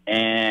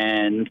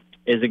and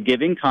is a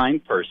giving,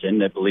 kind person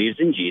that believes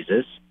in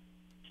Jesus,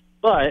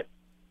 but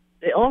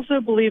they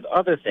also believe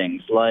other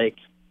things like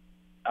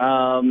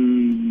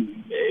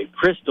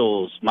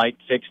crystals might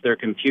fix their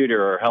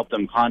computer or help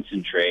them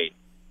concentrate,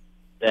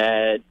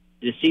 that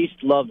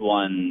deceased loved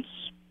ones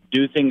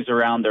do things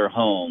around their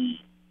home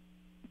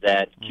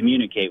that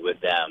communicate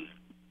with them.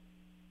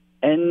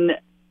 And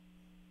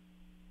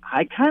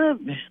I kind of,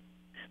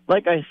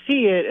 like, I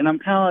see it, and I'm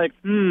kind of like,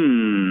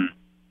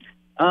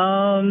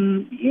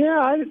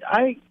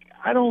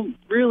 I don't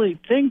really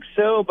think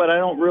so, but I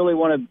don't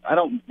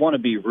want to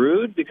be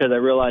rude because I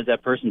realize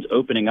that person's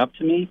opening up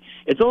to me.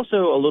 It's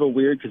also a little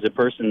weird because the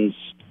person's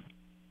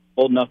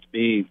old enough to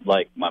be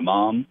like my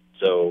mom,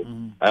 so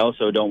I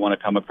also don't want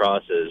to come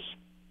across as,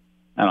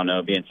 I don't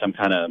know, being some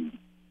kind of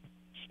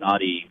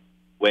snotty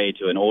way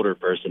to an older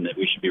person that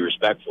we should be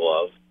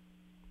respectful of.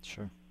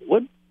 Sure.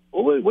 What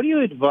do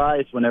you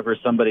advise whenever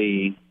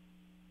somebody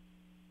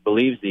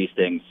believes these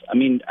things? I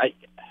mean,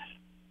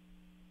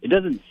 it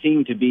doesn't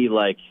seem to be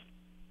like,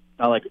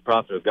 not like a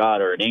prophet of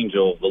God or an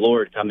angel of the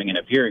Lord coming and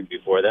appearing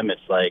before them.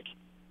 It's like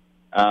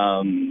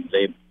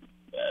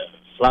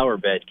flower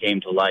bed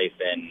came to life,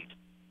 and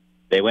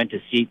they went to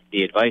seek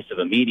the advice of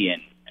a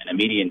medium, and a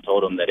medium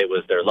told them that it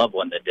was their loved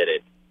one that did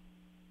it.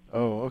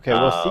 Oh, okay.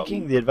 Well,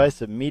 seeking the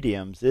advice of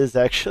mediums is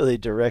actually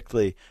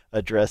directly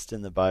addressed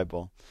in the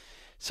Bible.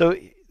 So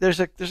there's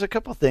a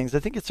couple things. I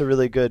think it's a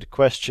really good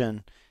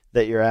question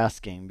that you're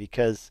asking,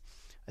 because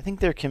I think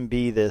there can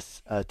be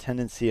this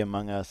tendency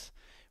among us.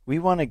 We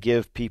want to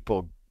give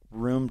people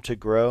room to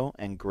grow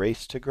and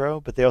grace to grow,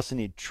 but they also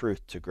need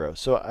truth to grow.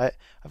 So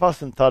I've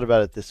often thought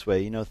about it this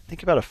way.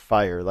 Think about a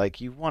fire.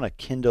 Like, you want to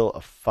kindle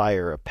a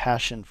fire, a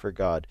passion for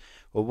God.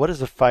 Well, what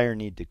does a fire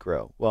need to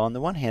grow? Well, on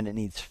the one hand, it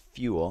needs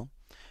fuel,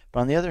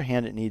 but on the other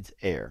hand, it needs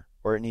air,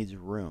 or it needs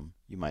room,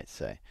 you might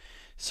say.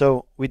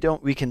 So we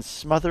can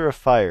smother a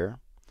fire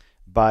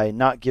by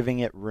not giving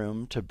it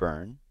room to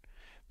burn,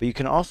 but you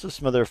can also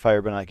smother a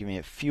fire by not giving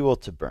it fuel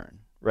to burn,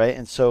 right?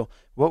 And so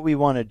what we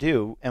want to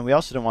do, and we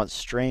also don't want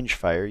strange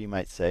fire, you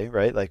might say,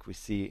 right? Like we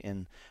see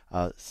in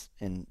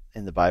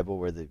the Bible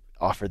where they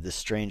offered this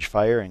strange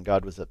fire and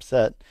God was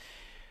upset.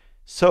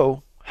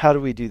 So how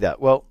do we do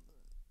that? Well,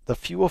 the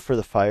fuel for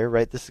the fire,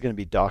 right? This is going to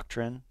be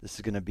doctrine. This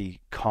is going to be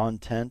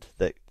content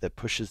that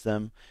pushes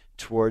them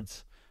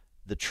towards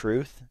the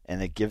truth,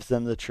 and it gives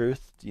them the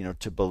truth,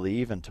 to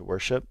believe and to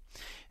worship.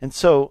 And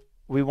so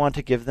we want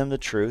to give them the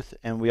truth,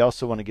 and we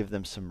also want to give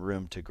them some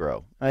room to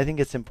grow. And I think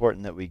it's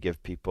important that we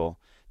give people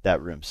that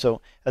room.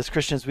 So as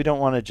Christians, we don't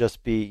want to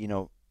just be,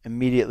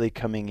 immediately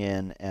coming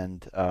in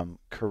and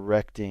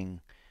correcting,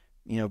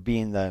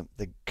 being the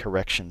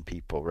correction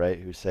people, right?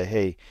 Who say,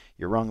 hey,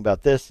 you're wrong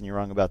about this and you're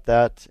wrong about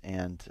that,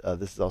 and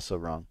this is also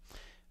wrong.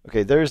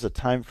 Okay, there's a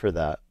time for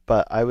that.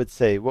 But I would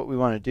say what we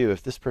want to do,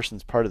 if this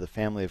person's part of the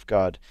family of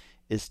God,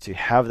 is to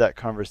have that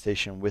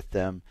conversation with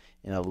them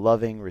in a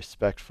loving,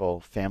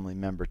 respectful, family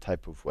member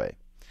type of way.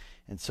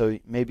 And so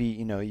maybe,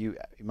 you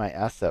might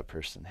ask that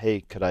person,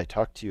 hey, could I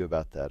talk to you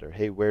about that? Or,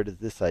 hey, where did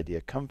this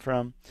idea come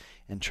from?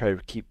 And try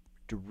to keep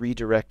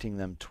redirecting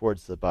them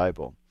towards the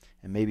Bible.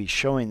 And maybe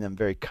showing them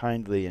very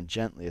kindly and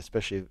gently,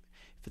 especially if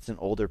it's an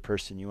older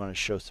person, you want to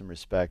show some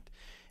respect.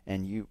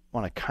 And you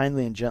want to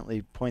kindly and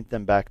gently point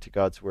them back to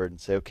God's Word and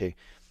say, okay,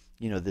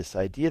 this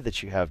idea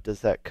that you have,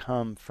 does that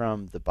come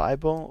from the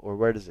Bible, or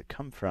where does it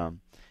come from?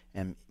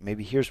 And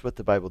maybe here's what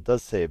the Bible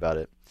does say about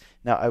it.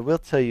 Now, I will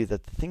tell you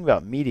that the thing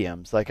about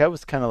mediums, I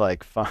was kind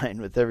of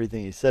fine with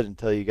everything you said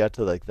until you got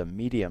to the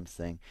mediums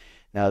thing.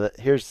 Now,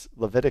 here's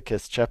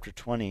Leviticus chapter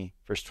 20,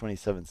 verse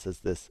 27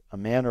 says this: a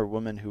man or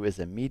woman who is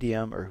a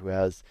medium or who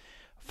has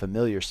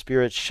familiar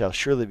spirits shall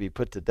surely be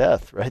put to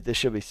death, right? They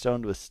shall be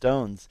stoned with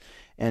stones.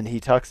 And he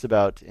talks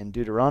about in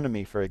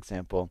Deuteronomy, for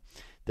example,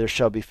 there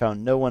shall be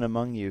found no one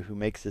among you who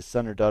makes his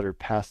son or daughter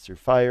pass through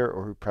fire,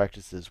 or who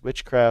practices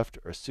witchcraft,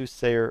 or a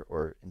soothsayer,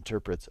 or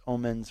interprets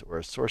omens, or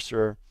a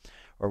sorcerer,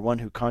 or one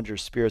who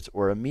conjures spirits,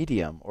 or a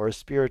medium, or a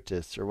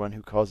spiritist, or one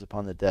who calls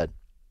upon the dead.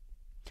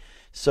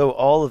 So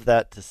all of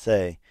that to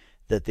say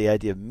that the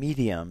idea of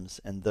mediums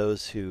and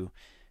those who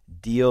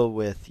deal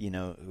with,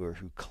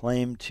 who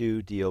claim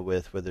to deal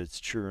with, whether it's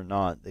true or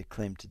not, they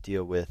claim to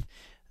deal with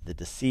the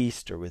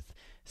deceased or with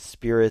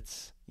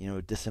spirits,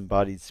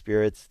 disembodied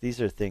spirits. These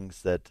are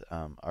things that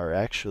are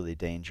actually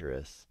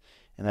dangerous.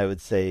 And I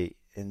would say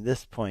in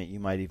this point,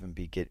 you might even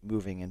be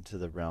moving into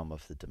the realm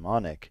of the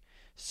demonic.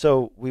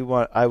 So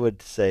I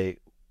would say,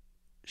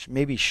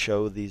 maybe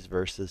show these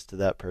verses to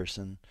that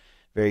person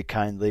very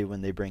kindly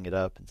when they bring it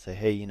up and say,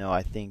 hey,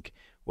 I think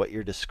what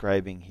you're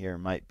describing here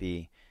might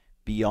be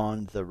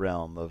beyond the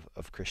realm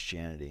of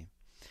Christianity.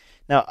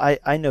 Now,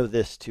 I know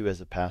this too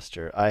as a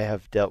pastor. I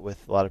have dealt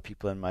with a lot of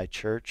people in my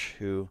church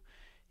who,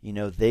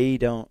 they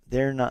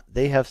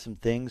have some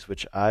things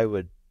which I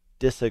would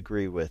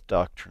disagree with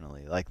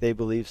doctrinally. Like, they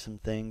believe some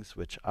things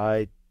which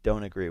I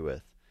don't agree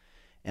with.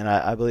 And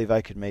I believe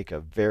I could make a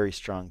very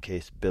strong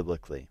case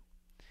biblically.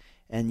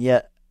 And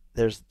yet,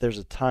 there's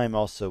a time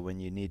also when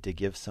you need to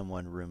give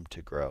someone room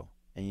to grow,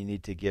 and you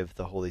need to give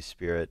the Holy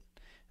Spirit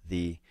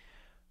the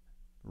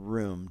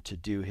room to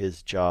do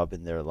his job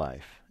in their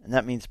life. And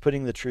that means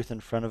putting the truth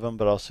in front of them,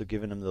 but also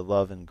giving them the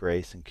love and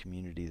grace and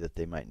community that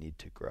they might need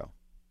to grow.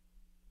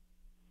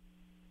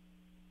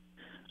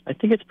 I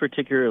think it's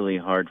particularly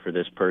hard for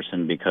this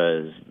person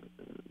because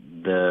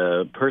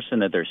the person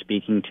that they're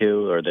speaking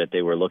to or that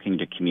they were looking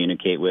to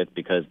communicate with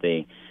because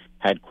they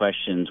had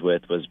questions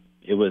with was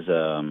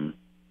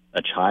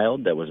a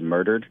child that was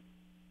murdered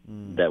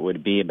that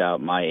would be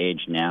about my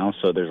age now.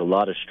 So there's a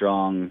lot of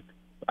strong,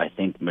 I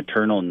think,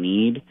 maternal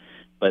need.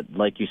 But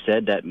like you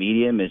said, that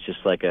medium is just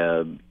like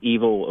a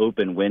evil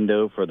open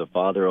window for the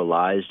father of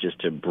lies just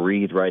to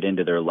breathe right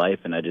into their life.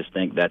 And I just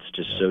think that's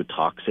just so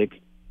toxic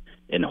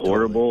and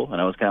horrible. Totally.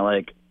 And I was kind of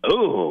like,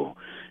 oh.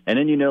 And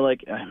then,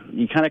 like,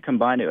 you kind of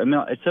combine it. I mean,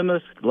 it's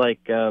almost like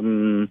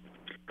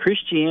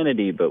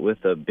Christianity, but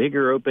with a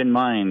bigger open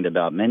mind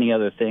about many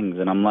other things.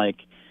 And I'm like,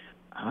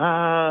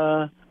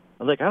 I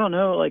don't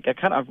know. Like,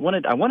 I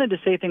wanted to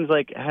say things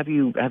like, have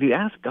you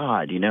asked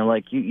God?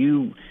 Like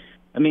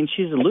I mean,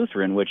 she's a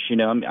Lutheran, which,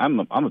 I'm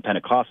a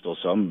Pentecostal,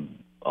 so I'm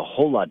a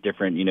whole lot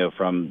different,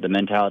 from the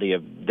mentality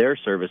of their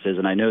services.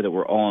 And I know that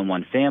we're all in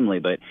one family,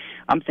 but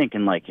I'm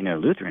thinking like,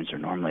 Lutherans are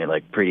normally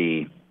like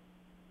pretty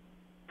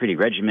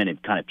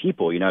regimented kind of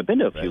people. I've been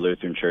to a few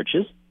Lutheran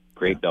churches,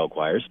 great bell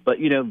choirs, but,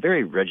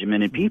 very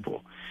regimented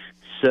people.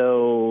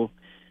 So,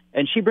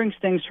 and she brings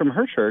things from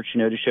her church,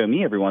 to show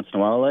me every once in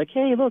a while, like,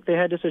 hey, look, they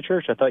had this at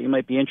church. I thought you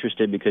might be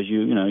interested because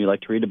you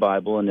like to read the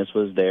Bible, and this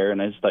was there,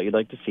 and I just thought you'd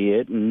like to see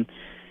it. And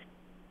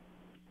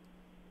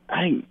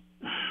I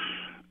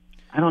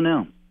don't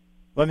know.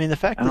 Well, I mean, the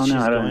fact that she's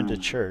going to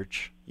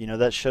church,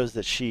 that shows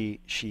that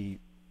she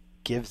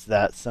gives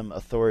that some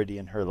authority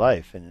in her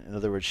life. And in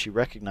other words, she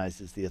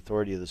recognizes the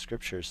authority of the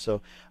Scriptures.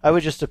 So I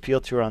would just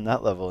appeal to her on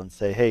that level and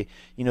say, hey,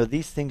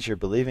 these things you're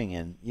believing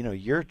in,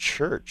 your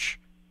church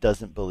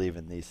doesn't believe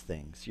in these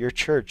things. Your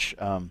church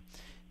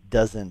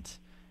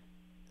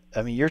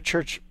your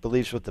church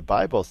believes what the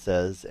Bible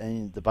says,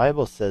 and the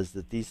Bible says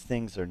that these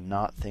things are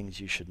not things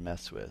you should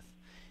mess with.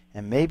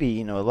 And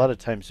maybe, a lot of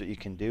times what you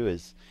can do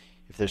is,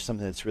 if there's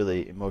something that's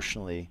really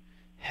emotionally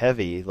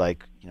heavy,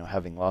 like,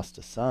 having lost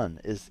a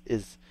son, is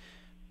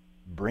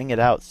bring it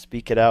out,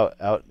 speak it out.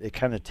 It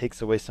kind of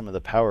takes away some of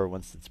the power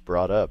once it's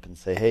brought up, and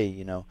say,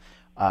 hey,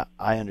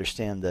 I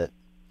understand that,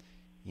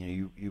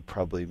 you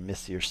probably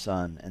miss your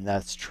son, and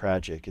that's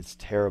tragic. It's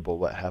terrible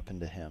what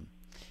happened to him.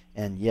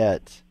 And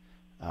yet,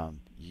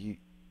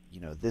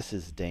 this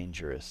is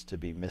dangerous to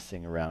be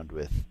messing around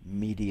with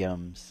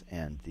mediums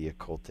and the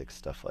occultic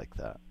stuff like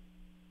that.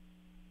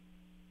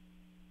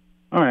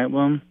 All right,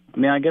 well, I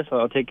mean, I guess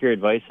I'll take your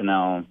advice and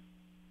I'll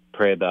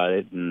pray about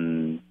it,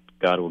 and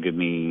God will give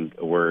me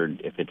a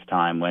word if it's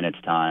time, when it's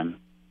time.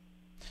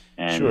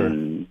 And sure.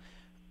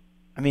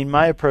 I mean,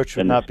 my approach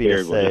would not be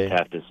to say... will just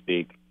have to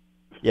speak.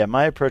 Yeah,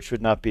 my approach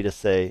would not be to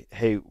say,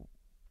 hey,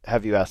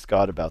 have you asked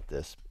God about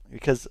this?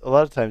 Because a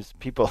lot of times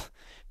people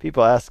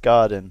ask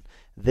God and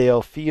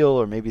they'll feel,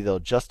 or maybe they'll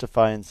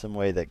justify in some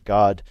way that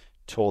God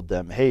told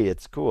them, hey,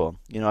 it's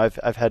cool.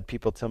 I've had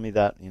people tell me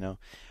that,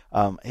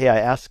 hey, I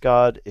asked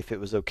God if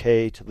it was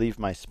okay to leave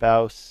my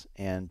spouse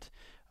and,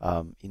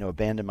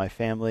 abandon my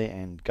family,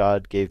 and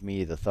God gave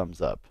me the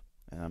thumbs up.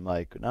 And I'm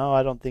like, no,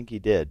 I don't think he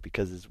did,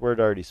 because his word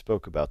already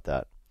spoke about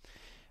that.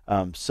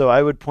 So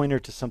I would point her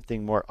to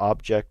something more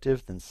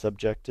objective than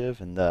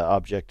subjective, and the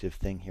objective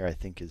thing here, I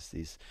think, is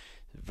these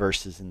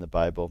verses in the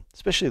Bible,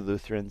 especially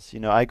Lutherans.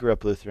 I grew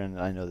up Lutheran,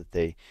 and I know that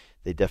they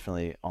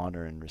definitely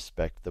honor and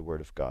respect the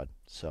Word of God.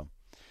 So,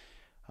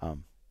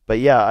 but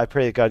yeah, I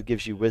pray that God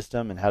gives you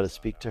wisdom and how to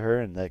speak to her,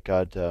 and that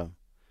God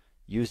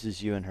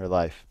uses you in her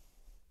life.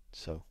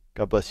 So,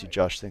 God bless you,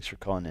 Josh. Thanks for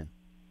calling in.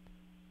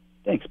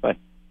 Thanks. Bye.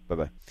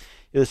 Bye-bye.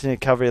 You're listening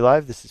to Calvary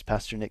Live. This is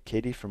Pastor Nick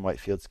Cady from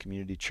Whitefields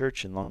Community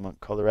Church in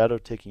Longmont, Colorado,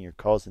 taking your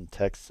calls and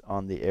texts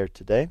on the air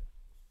today.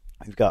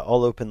 We've got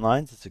all open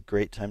lines. It's a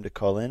great time to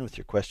call in with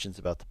your questions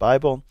about the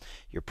Bible,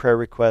 your prayer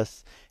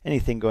requests,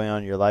 anything going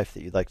on in your life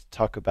that you'd like to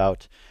talk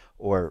about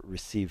or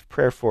receive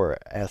prayer for,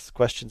 ask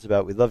questions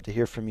about. We'd love to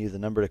hear from you. The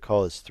number to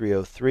call is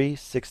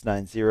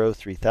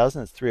 303-690-3000.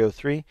 That's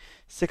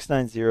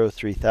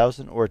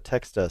 303-690-3000, or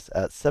text us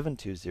at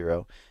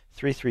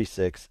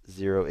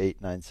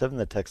 720-336-0897.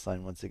 The text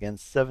line, once again,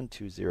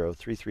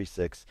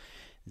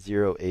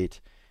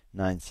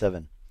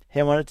 720-336-0897. Hey,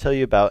 I want to tell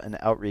you about an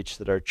outreach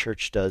that our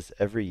church does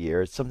every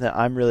year. It's something that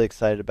I'm really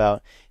excited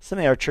about. It's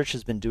something our church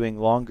has been doing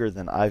longer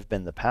than I've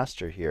been the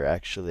pastor here,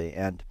 actually.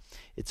 And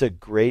it's a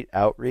great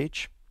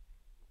outreach.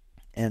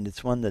 And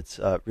it's one that's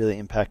really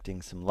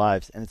impacting some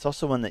lives. And it's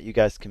also one that you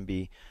guys can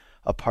be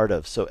a part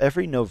of. So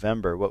every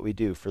November, what we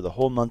do for the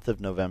whole month of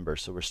November,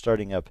 so we're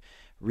starting up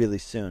really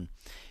soon,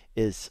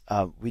 is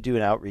we do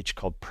an outreach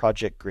called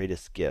Project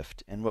Greatest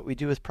Gift. And what we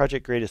do with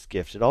Project Greatest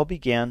Gift, it all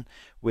began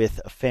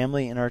with a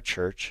family in our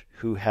church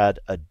who had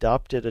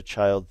adopted a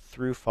child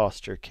through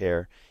foster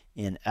care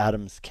in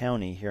Adams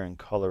County here in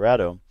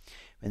Colorado,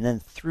 And then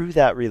through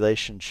that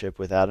relationship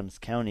with Adams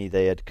County,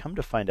 they had come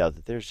to find out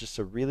that there's just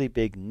a really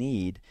big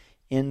need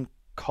in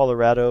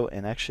Colorado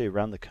and actually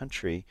around the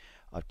country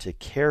to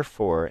care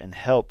for and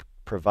help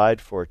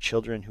provide for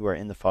children who are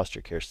in the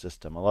foster care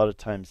system. A lot of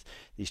times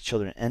these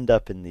children end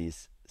up in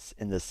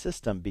the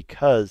system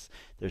because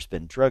there's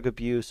been drug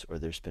abuse, or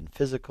there's been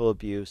physical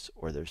abuse,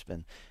 or there's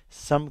been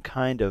some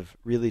kind of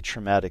really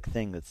traumatic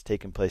thing that's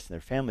taken place in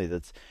their family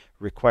that's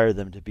required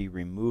them to be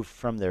removed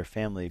from their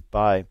family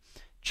by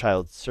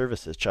child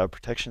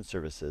protection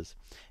services.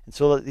 And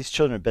so these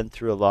children have been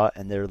through a lot,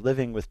 and they're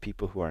living with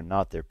people who are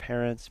not their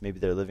parents. Maybe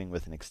they're living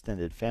with an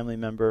extended family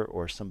member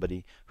or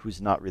somebody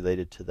who's not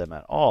related to them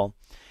at all.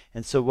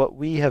 And so what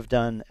we have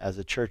done as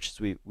a church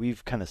is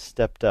we've kind of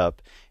stepped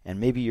up, and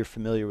maybe you're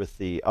familiar with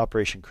the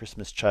Operation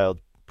Christmas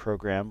Child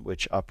program,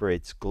 which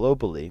operates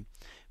globally.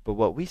 But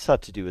what we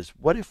sought to do is,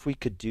 what if we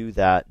could do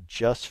that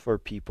just for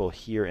people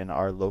here in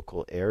our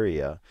local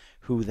area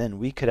who then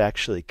we could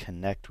actually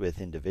connect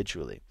with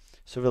individually?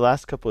 So over the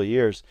last couple of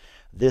years,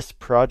 this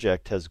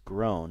project has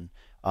grown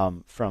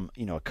from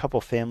a couple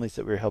families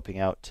that we were helping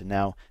out to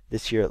now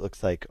this year it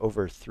looks like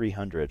over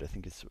 300. I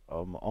think it's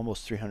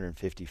almost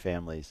 350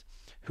 families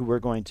who we're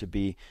going to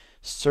be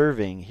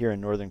serving here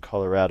in northern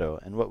Colorado.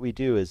 And what we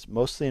do is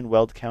mostly in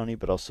Weld County,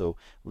 but also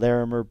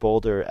Larimer,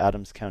 Boulder,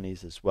 Adams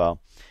counties as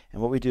well.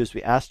 And what we do is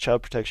we ask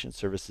Child Protection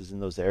Services in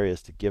those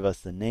areas to give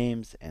us the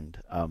names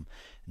and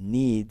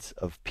needs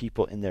of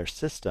people in their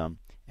system.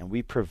 And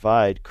we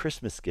provide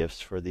Christmas gifts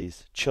for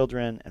these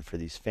children and for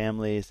these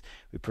families.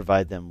 We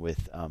provide them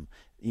with,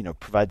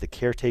 provide the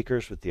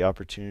caretakers with the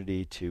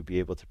opportunity to be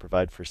able to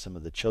provide for some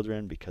of the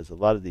children, because a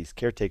lot of these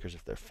caretakers,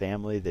 if they're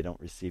family, they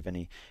don't receive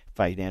any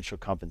financial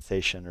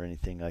compensation or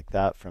anything like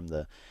that from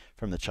the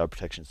Child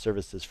Protection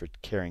Services for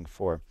caring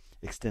for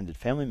extended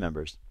family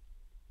members.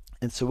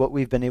 And so what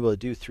we've been able to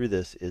do through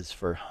this is,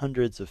 for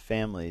hundreds of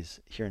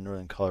families here in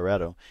northern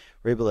Colorado,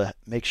 we're able to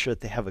make sure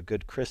that they have a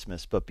good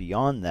Christmas. But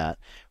beyond that,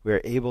 we're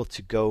able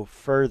to go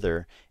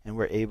further, and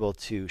we're able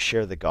to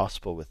share the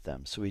gospel with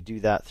them. So we do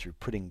that through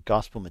putting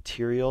gospel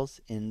materials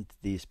in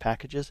these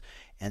packages.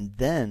 And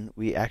then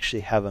we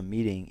actually have a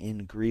meeting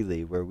in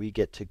Greeley where we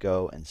get to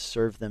go and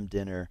serve them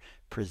dinner,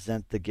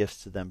 present the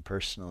gifts to them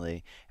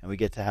personally, and we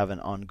get to have an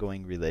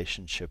ongoing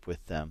relationship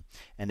with them.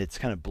 And it's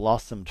kind of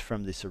blossomed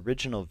from this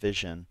original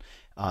vision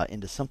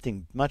into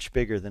something much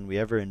bigger than we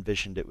ever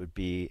envisioned it would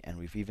be. And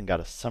we've even got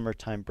a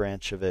summertime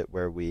branch of it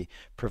where we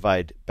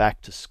provide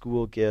back to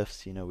school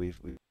gifts. We've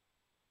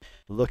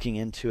looking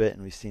into it,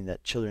 and we've seen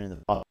that children in the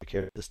foster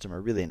care system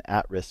are really an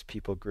at-risk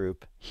people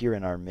group here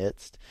in our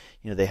midst.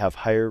 They have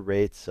higher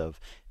rates of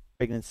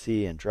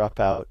pregnancy and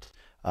dropout,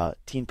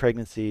 teen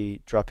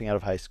pregnancy, dropping out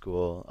of high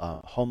school,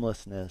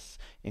 homelessness,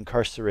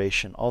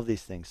 incarceration, all of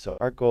these things. So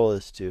our goal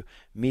is to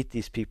meet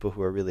these people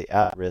who are really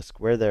at risk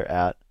where they're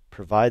at,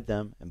 provide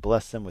them and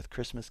bless them with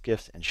Christmas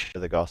gifts, and share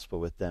the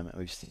gospel with them. And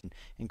we've seen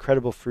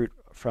incredible fruit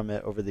from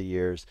it over the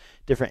years.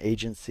 Different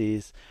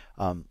agencies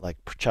like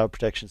Child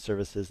Protection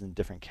Services in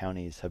different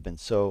counties have been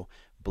so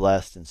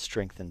blessed and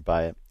strengthened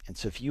by it. And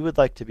so if you would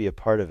like to be a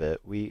part of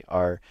it, we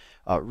are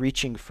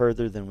reaching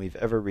further than we've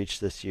ever reached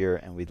this year,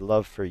 and we'd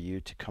love for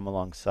you to come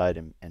alongside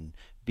and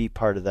be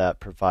part of that,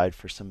 provide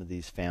for some of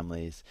these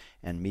families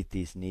and meet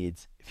these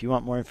needs. If you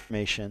want more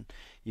information,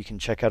 you can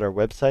check out our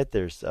website.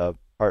 There's a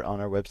part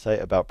on our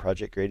website about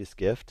Project Greatest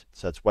Gift.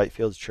 So that's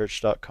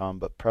whitefieldschurch.com,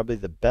 but probably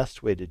the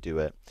best way to do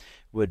it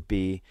would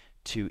be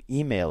to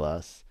email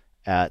us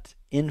at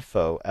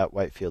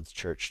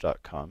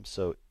info@whitefieldschurch.com.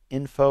 So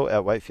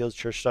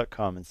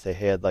info@whitefieldschurch.com, and say,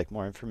 hey, I'd like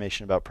more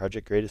information about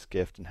Project Greatest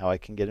Gift and how I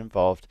can get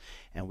involved,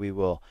 and we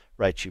will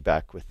write you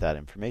back with that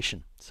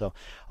information. So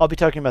I'll be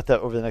talking about that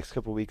over the next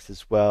couple of weeks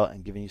as well,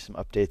 and giving you some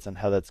updates on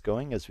how that's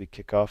going as we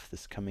kick off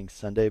this coming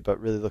Sunday, but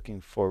really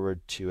looking forward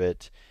to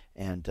it,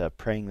 and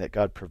praying that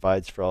God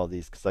provides for all of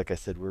these, because like I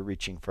said, we're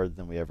reaching further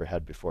than we ever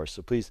had before.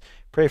 So please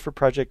pray for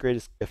Project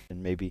Greatest Gift,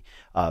 and maybe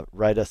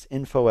write us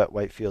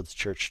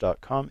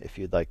info@whitefieldschurch.com if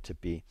you'd like to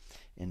be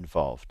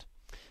involved.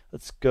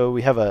 Let's go.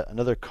 We have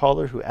another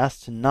caller who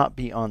asked to not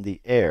be on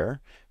the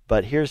air,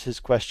 but here's his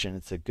question.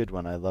 It's a good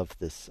one. I love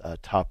this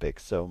topic.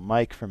 So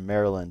Mike from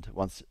Maryland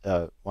wanted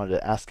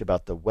to ask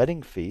about the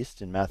wedding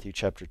feast in Matthew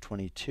chapter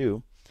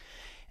 22.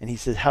 And he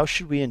said, how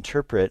should we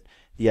interpret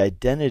the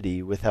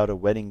identity without a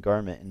wedding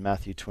garment in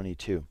Matthew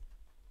 22?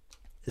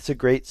 It's a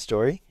great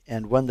story,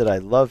 and one that I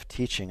love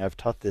teaching. I've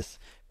taught this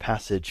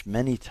passage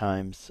many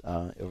times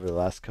over the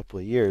last couple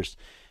of years,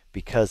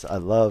 because I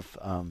love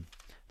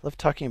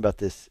talking about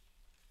this,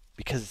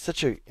 because it's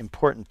such an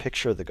important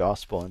picture of the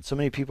gospel, and so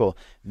many people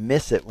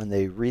miss it when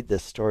they read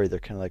this story. They're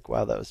kind of like,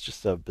 wow, that was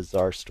just a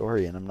bizarre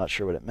story, and I'm not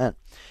sure what it meant.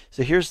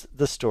 So here's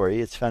the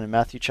story. It's found in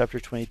Matthew chapter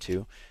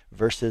 22,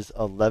 verses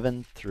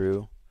 11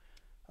 through,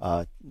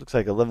 looks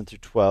like 11 through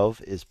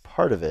 12 is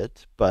part of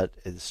it, but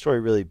the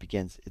story really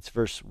begins, it's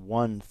verse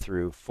 1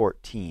 through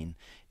 14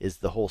 is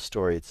the whole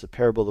story. It's the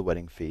parable of the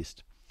wedding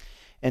feast.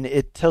 And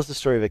it tells the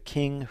story of a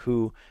king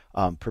who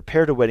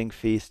prepared a wedding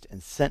feast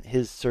and sent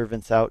his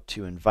servants out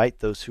to invite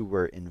those who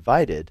were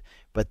invited,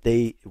 but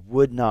they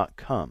would not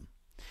come.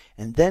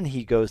 And then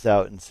he goes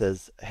out and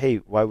says, hey,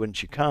 why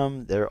wouldn't you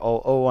come? They're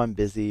all, oh, I'm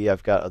busy.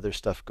 I've got other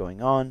stuff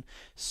going on.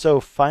 So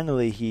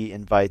finally he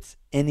invites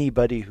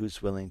anybody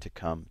who's willing to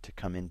come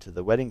into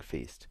the wedding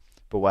feast.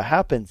 But what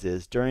happens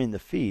is during the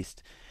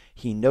feast,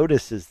 he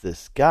notices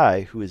this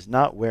guy who is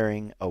not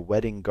wearing a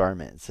wedding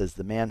garment. It says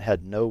the man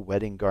had no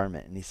wedding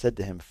garment. And he said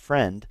to him,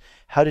 friend,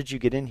 how did you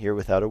get in here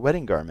without a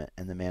wedding garment?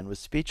 And the man was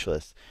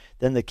speechless.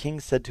 Then the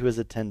king said to his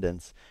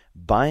attendants,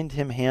 bind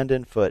him hand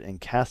and foot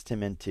and cast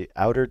him into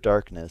outer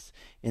darkness,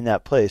 in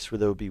that place where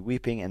there will be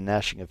weeping and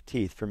gnashing of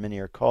teeth, for many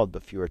are called,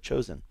 but few are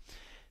chosen.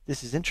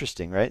 This is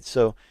interesting, right?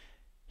 So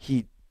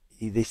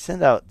they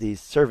send out these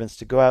servants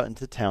to go out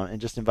into town and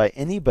just invite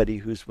anybody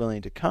who's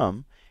willing to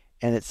come.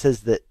 And it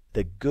says that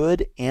the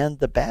good and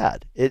the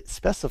bad. It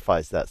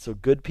specifies that. So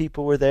good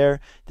people were there,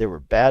 there were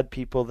bad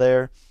people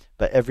there,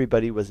 but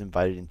everybody was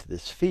invited into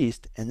this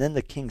feast. And then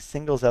the king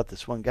singles out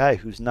this one guy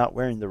who's not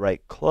wearing the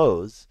right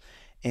clothes,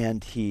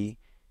 and he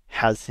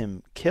has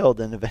him killed.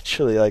 And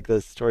eventually, like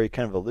the story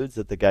kind of alludes,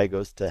 that the guy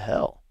goes to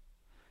hell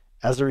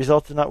as a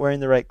result of not wearing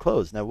the right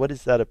clothes. Now, what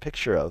is that a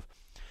picture of?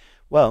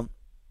 Well,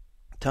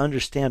 to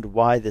understand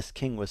why this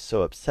king was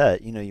so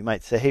upset, you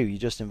might say, hey, you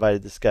just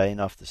invited this guy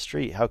in off the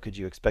street. How could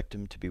you expect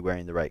him to be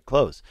wearing the right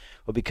clothes?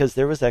 Well, because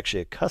there was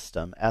actually a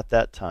custom at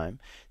that time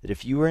that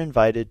if you were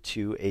invited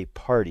to a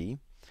party,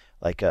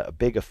 like a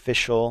big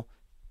official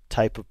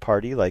type of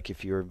party, like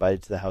if you were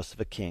invited to the house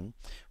of a king,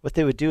 what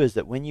they would do is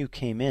that when you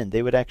came in,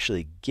 they would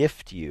actually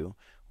gift you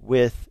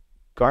with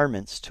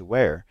garments to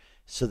wear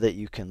so that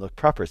you can look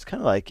proper. It's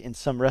kind of like in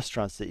some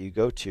restaurants that you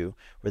go to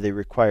where they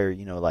require,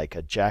 like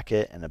a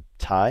jacket and a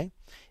tie.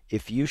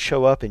 If you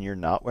show up and you're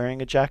not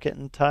wearing a jacket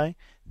and tie,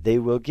 they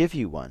will give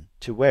you one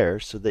to wear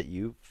so that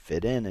you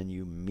fit in and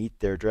you meet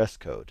their dress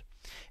code.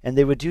 And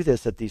they would do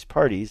this at these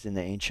parties in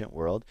the ancient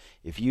world.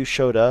 If you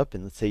showed up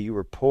and let's say you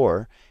were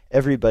poor,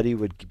 everybody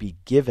would be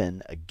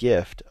given a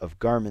gift of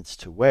garments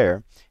to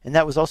wear. And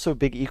that was also a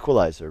big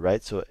equalizer,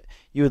 right? So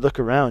you would look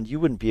around, you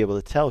wouldn't be able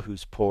to tell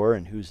who's poor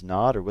and who's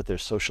not or what their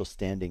social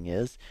standing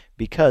is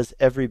because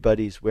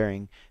everybody's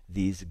wearing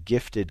these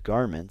gifted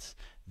garments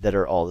that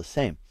are all the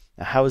same.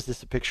 Now, how is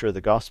this a picture of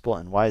the gospel,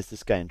 and why is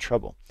this guy in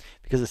trouble?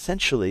 Because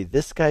essentially,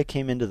 this guy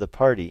came into the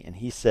party and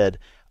he said,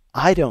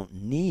 I don't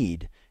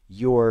need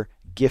your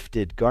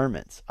gifted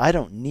garments. I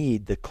don't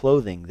need the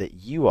clothing that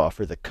you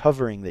offer, the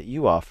covering that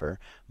you offer.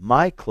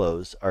 My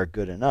clothes are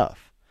good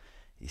enough.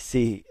 You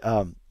see,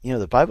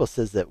 the Bible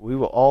says that we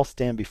will all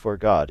stand before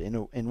God.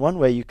 In one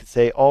way, you could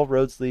say all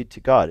roads lead to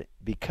God,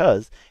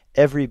 because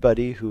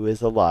everybody who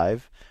is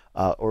alive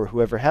or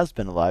whoever has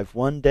been alive,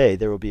 one day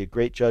there will be a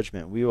great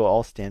judgment. We will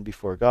all stand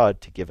before God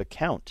to give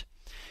account.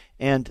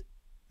 And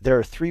there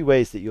are three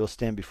ways that you will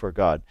stand before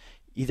God.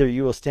 Either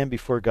you will stand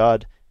before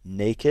God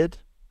naked,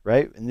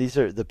 right? And these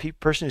are the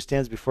person who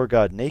stands before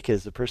God naked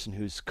is the person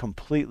who's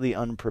completely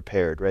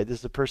unprepared, right? This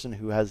is a person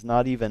who has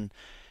not even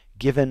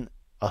given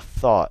a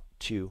thought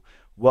to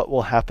what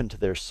will happen to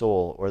their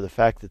soul, or the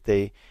fact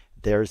that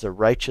there's a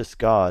righteous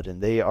God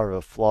and they are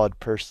a flawed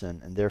person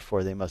and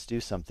therefore they must do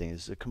something.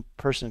 Is a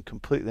person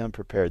completely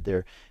unprepared.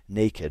 They're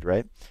naked,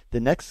 right? The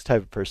next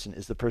type of person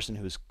is the person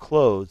who is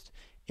clothed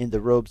in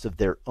the robes of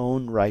their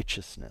own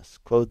righteousness,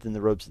 clothed in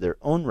the robes of their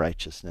own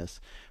righteousness,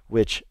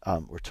 which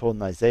we're told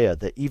in Isaiah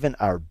that even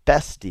our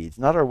best deeds,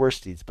 not our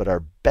worst deeds, but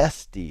our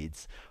best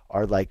deeds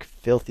are like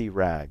filthy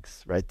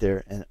rags, right?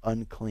 They're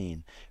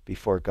unclean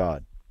before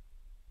God.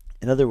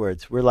 In other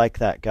words, we're like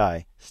that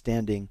guy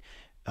standing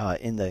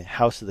in the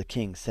house of the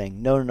king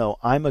saying, no,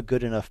 I'm a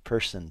good enough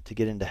person to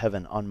get into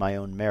heaven on my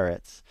own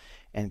merits.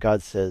 And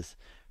God says,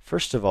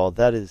 first of all,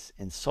 that is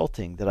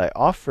insulting that I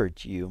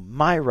offered you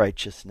my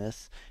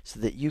righteousness so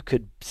that you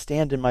could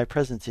stand in my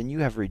presence, and you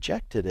have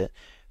rejected it.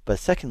 But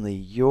secondly,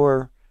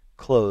 your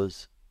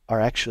clothes are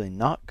actually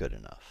not good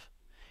enough.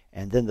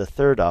 And then the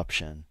third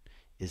option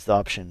is the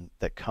option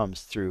that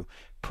comes through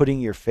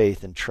putting your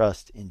faith and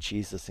trust in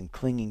Jesus and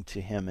clinging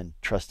to him and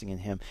trusting in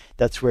him.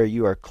 That's where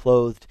you are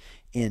clothed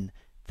in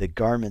the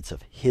garments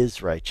of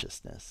his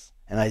righteousness.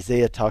 And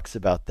Isaiah talks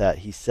about that.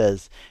 He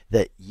says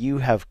that you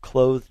have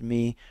clothed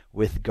me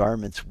with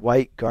garments,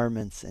 white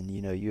garments, and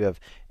you have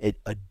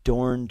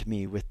adorned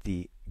me with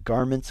the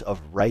garments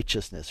of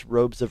righteousness,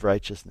 robes of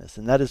righteousness.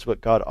 And that is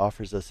what God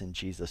offers us in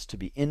Jesus. To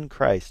be in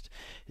Christ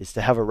is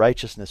to have a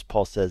righteousness,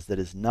 Paul says, that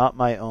is not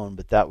my own,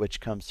 but that which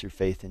comes through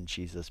faith in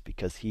Jesus,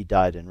 because he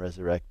died and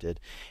resurrected.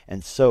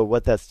 And so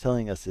what that's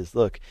telling us is,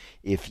 look,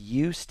 if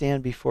you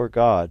stand before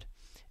God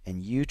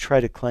and you try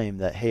to claim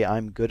that, hey,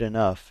 I'm good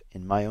enough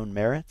in my own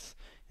merits,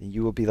 then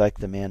you will be like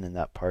the man in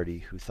that party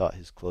who thought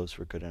his clothes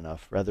were good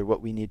enough. Rather,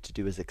 what we need to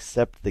do is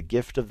accept the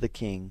gift of the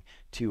King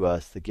to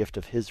us, the gift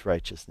of his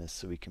righteousness,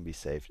 so we can be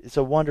saved. It's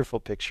a wonderful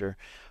picture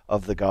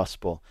of the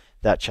gospel,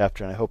 that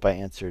chapter, and I hope I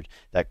answered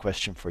that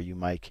question for you,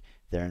 Mike,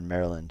 there in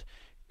Maryland.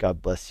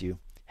 God bless you.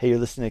 Hey, you're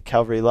listening to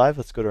Calvary Live.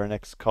 Let's go to our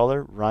next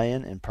caller,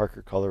 Ryan in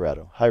Parker,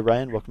 Colorado. Hi,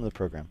 Ryan. Welcome to the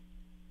program.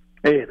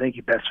 Hey, thank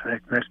you, Pastor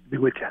Nick. Nice to be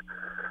with you.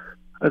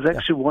 I was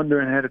actually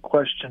wondering, I had a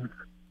question.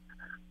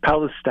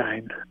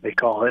 Palestine, they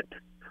call it.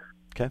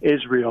 Okay.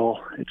 Israel,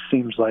 it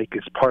seems like,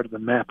 is part of the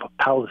map of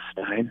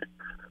Palestine,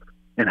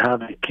 and how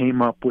they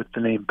came up with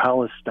the name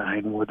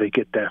Palestine, where they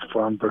get that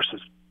from,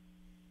 versus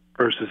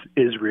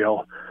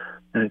Israel.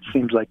 And it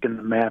seems like in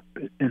the map,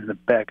 in the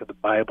back of the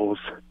Bibles,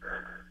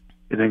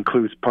 it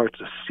includes parts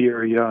of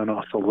Syria and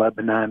also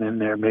Lebanon in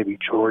there, maybe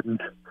Jordan.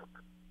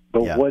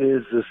 But what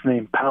is this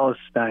name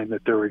Palestine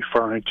that they're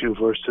referring to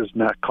versus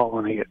not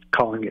calling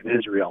it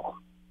Israel?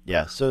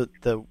 Yeah, so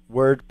the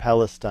word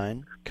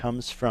Palestine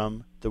comes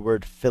from the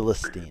word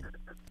Philistine.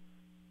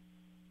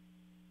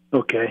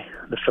 Okay,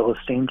 the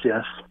Philistines,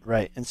 yes.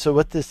 Right, and so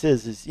what this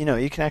is,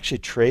 you can actually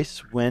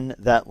trace when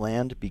that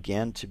land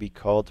began to be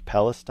called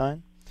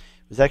Palestine.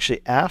 It was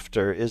actually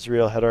after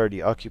Israel had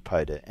already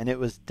occupied it, and it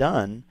was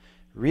done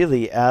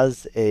really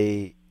as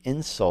a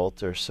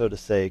insult, or so to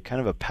say, kind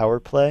of a power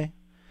play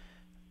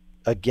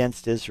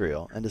against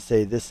Israel, and to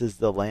say this is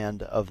the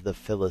land of the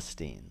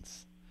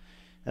Philistines.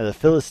 Now the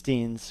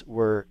Philistines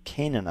were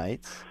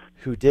Canaanites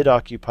who did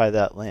occupy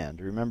that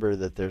land. Remember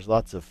that there's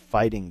lots of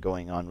fighting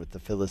going on with the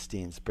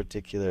Philistines,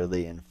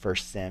 particularly in 1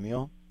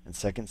 Samuel and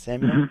 2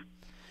 Samuel.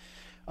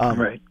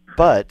 Right.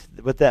 But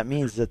what that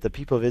means is that the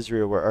people of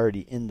Israel were already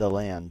in the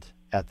land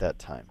at that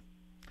time.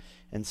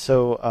 And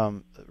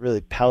so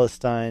really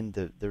Palestine,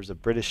 there's a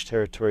British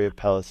territory of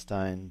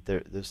Palestine.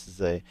 This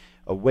is a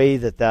way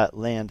that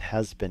land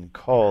has been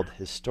called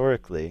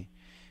historically.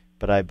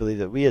 But I believe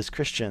that we as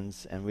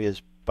Christians and we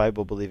as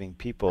Bible-believing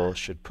people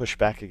should push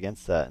back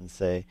against that and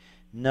say,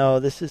 no,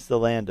 this is the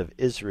land of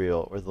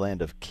Israel or the land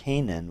of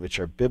Canaan, which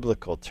are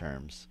biblical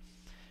terms,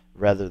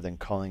 rather than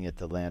calling it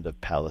the land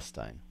of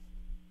Palestine.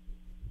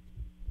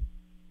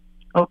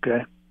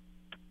 Okay.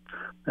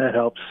 That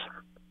helps.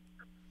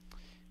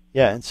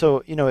 Yeah, and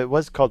so, it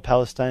was called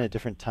Palestine at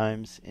different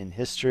times in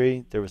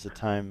history. There was a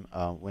time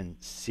when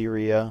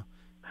Syria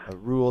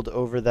ruled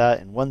over that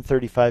in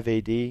 135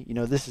 AD.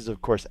 This is,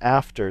 of course,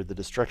 after the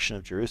destruction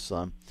of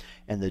Jerusalem,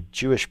 and the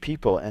Jewish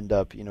people end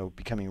up,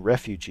 becoming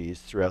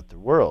refugees throughout the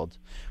world.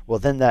 Well,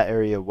 then that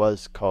area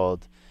was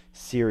called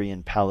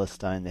Syrian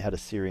Palestine. They had a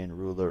Syrian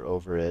ruler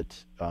over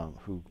it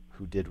who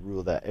did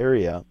rule that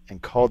area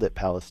and called it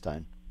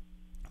Palestine.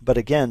 But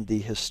again, the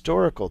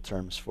historical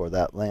terms for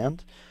that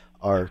land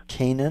are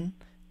Canaan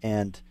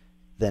and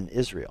then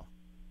Israel.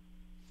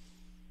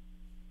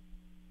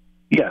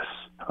 Yes.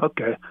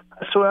 Okay.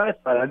 That's what I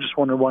thought. I just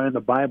wondered why in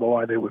the Bible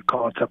why they would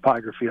call it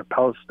topography of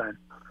Palestine.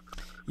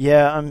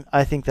 Yeah,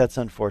 I think that's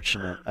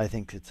unfortunate. I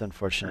think it's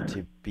unfortunate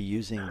to be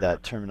using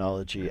that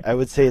terminology. I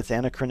would say it's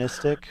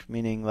anachronistic,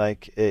 meaning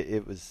like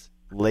it was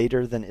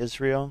later than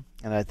Israel,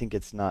 and I think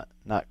it's not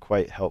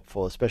quite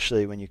helpful,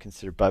 especially when you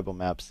consider Bible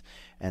maps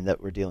and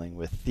that we're dealing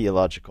with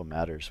theological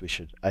matters.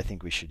 I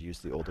think we should use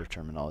the older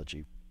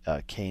terminology,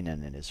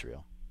 Canaan and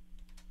Israel.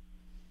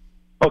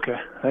 Okay,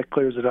 that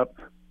clears it up.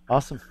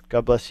 Awesome.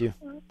 God bless you.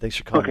 Thanks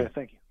for calling. Okay,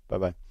 thank you.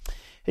 Bye-bye.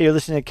 Hey, you're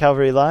listening to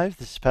Calvary Live.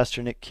 This is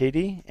Pastor Nick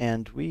Cady,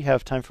 and we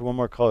have time for one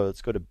more caller.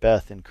 Let's go to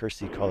Beth in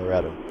Kersey,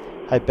 Colorado.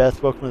 Hi,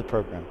 Beth. Welcome to the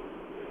program.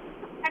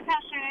 Hi,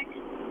 Pastor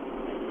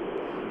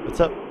Nick. What's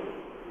up?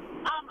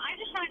 I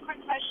just had a quick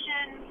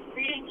question.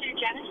 Reading through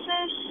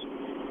Genesis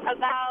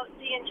about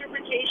the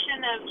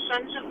interpretation of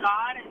sons of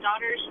God and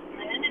daughters of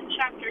men in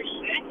chapter 6.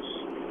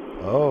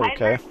 Oh,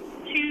 okay. I've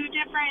heard two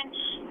different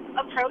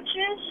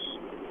approaches.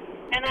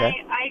 And okay.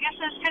 I guess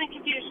I was kind of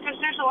confused because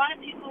there's a lot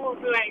of people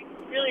who I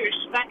really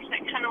respect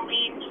that kind of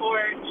lean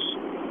towards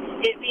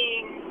it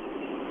being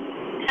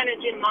kind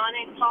of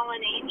demonic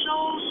fallen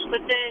angels.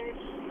 But then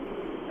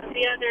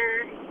the other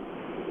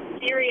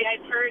theory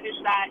I've heard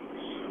is that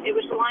it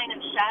was the line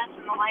of Seth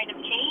and the line of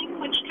Cain,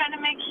 which kind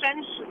of makes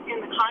sense in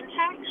the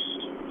context.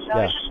 So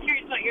I was just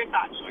curious what your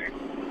thoughts were.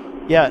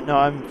 Yeah, no,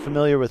 I'm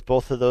familiar with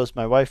both of those.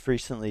 My wife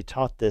recently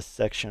taught this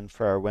section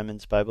for our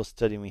women's Bible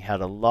study, and we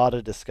had a lot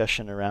of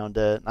discussion around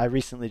it. I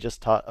recently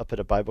just taught up at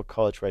a Bible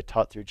college where I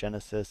taught through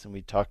Genesis, and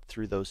we talked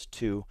through those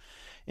two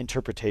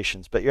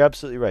interpretations. But you're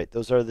absolutely right.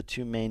 Those are the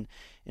two main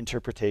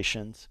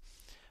interpretations.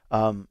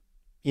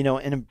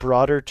 In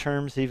broader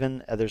terms,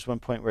 even, there's one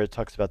point where it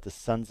talks about the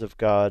sons of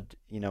God.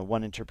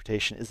 One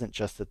interpretation isn't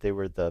just that they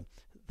were the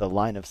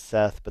line of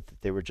Seth, but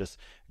that they were just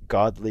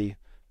godly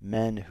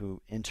men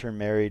who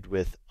intermarried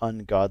with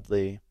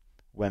ungodly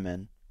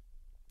women.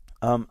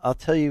 I'll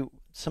tell you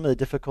some of the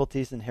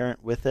difficulties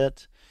inherent with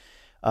it.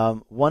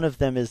 One of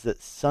them is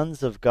that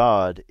sons of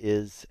God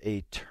is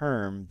a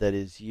term that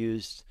is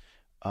used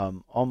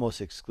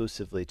almost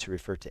exclusively to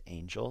refer to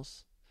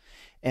angels.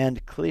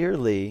 And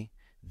clearly,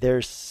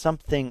 there's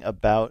something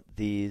about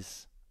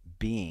these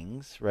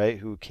beings, right,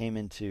 who came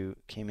into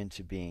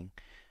being,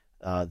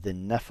 the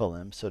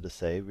Nephilim, so to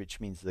say, which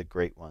means the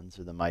great ones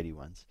or the mighty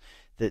ones,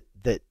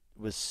 that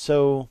was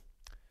so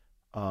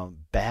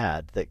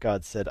bad that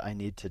God said, I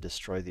need to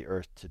destroy the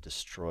earth to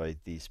destroy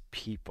these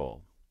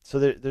people. So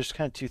there's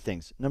kind of two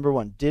things. Number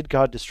one, did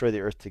God destroy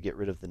the earth to get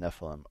rid of the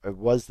Nephilim, or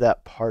was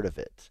that part of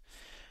it?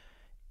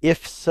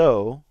 If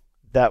so,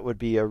 that would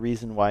be a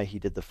reason why he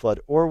did the flood.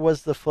 Or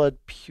was the flood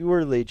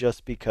purely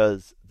just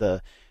because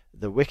the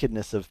the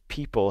wickedness of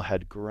people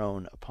had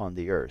grown upon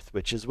the earth,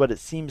 which is what it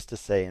seems to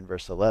say in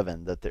verse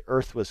 11, that the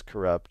earth was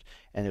corrupt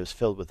and it was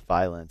filled with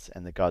violence,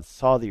 and that God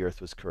saw the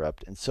earth was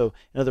corrupt. And so,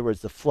 in other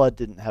words, the flood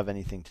didn't have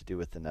anything to do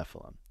with the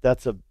Nephilim.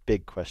 That's a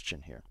big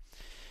question here.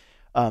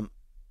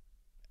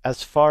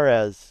 As far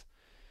as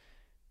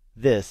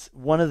this,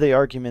 one of the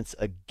arguments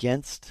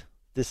against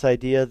this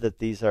idea that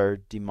these are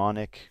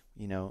demonic,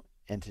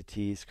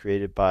 entities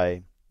created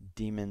by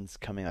demons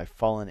coming, like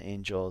fallen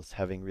angels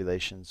having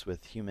relations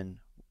with human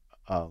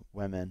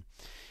women,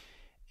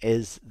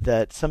 is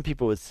that some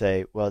people would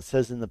say, well, it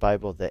says in the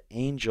Bible that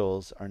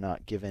angels are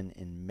not given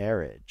in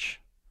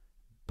marriage.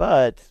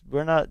 But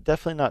we're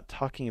definitely not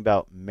talking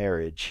about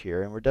marriage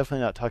here, and we're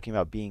definitely not talking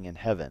about being in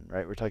heaven,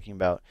 right? We're talking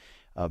about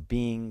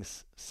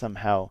beings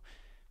somehow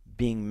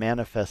being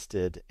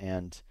manifested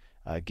and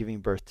giving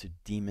birth to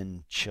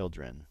demon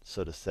children,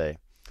 so to say.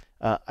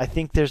 I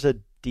think there's a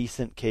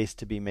decent case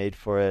to be made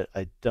for it.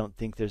 I don't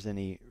think there's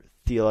any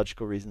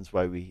theological reasons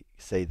why we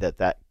say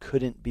that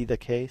couldn't be the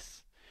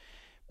case.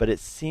 But it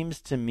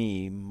seems to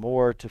me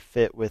more to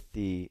fit with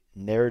the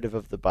narrative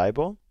of the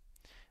Bible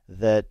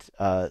that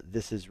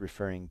this is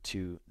referring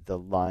to the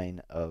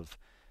line of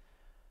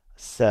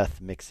Seth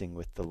mixing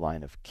with the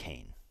line of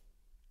Cain.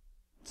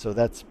 So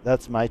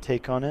that's my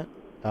take on it.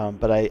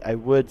 But I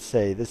would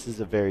say this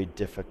is a very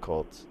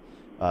difficult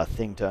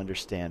thing to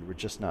understand. We're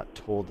just not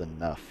told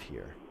enough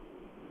here.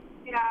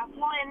 Yeah,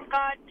 well, and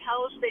God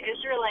tells the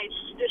Israelites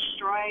to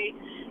destroy,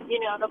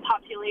 the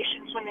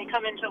populations when they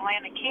come into the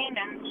land of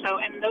Canaan. So,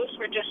 and those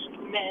were just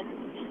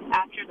men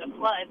after the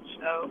flood.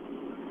 So.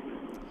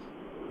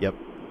 Yep.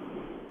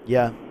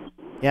 Yeah,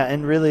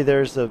 and really,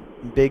 there's a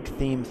big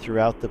theme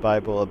throughout the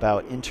Bible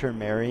about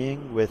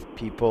intermarrying with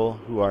people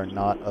who are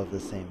not of the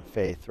same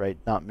faith, right?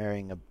 Not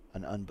marrying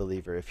an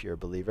unbeliever if you're a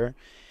believer.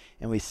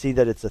 And we see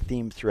that it's a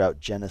theme throughout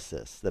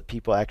Genesis, that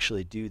people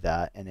actually do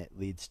that, and it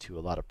leads to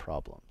a lot of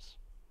problems.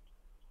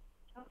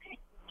 Okay.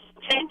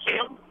 Thank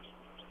you.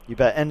 You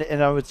bet.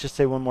 And I would just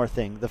say one more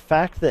thing. The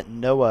fact that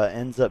Noah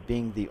ends up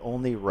being the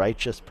only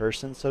righteous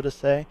person, so to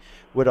say,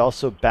 would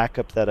also back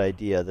up that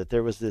idea that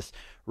there was this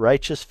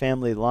righteous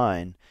family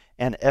line,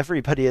 and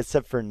everybody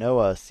except for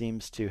Noah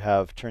seems to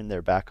have turned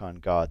their back on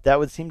God. That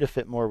would seem to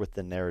fit more with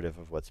the narrative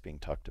of what's being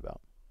talked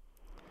about.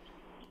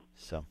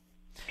 So,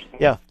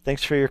 yeah,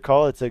 thanks for your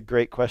call. It's a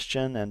great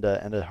question and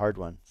a hard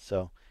one.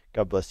 So,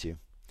 God bless you.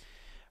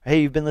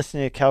 Hey, you've been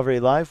listening to Calvary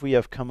Live. We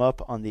have come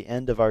up on the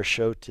end of our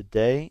show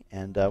today,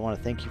 and I want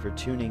to thank you for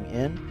tuning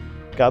in.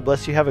 God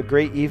bless you. Have a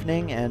great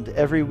evening, and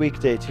every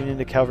weekday tune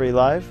into Calvary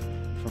Live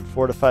from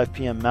 4 to 5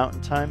 p.m.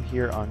 Mountain Time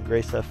here on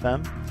Grace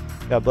FM.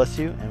 God bless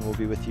you, and we'll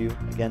be with you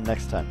again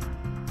next time.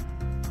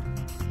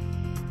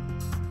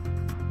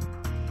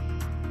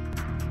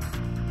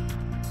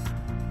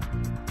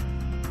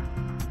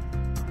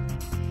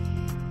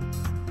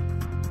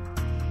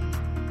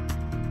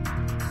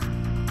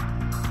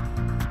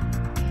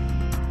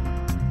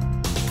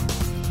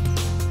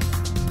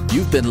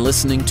 You've been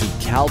listening to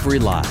Calvary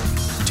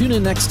Live. Tune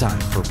in next time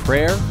for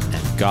prayer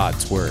and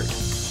God's Word.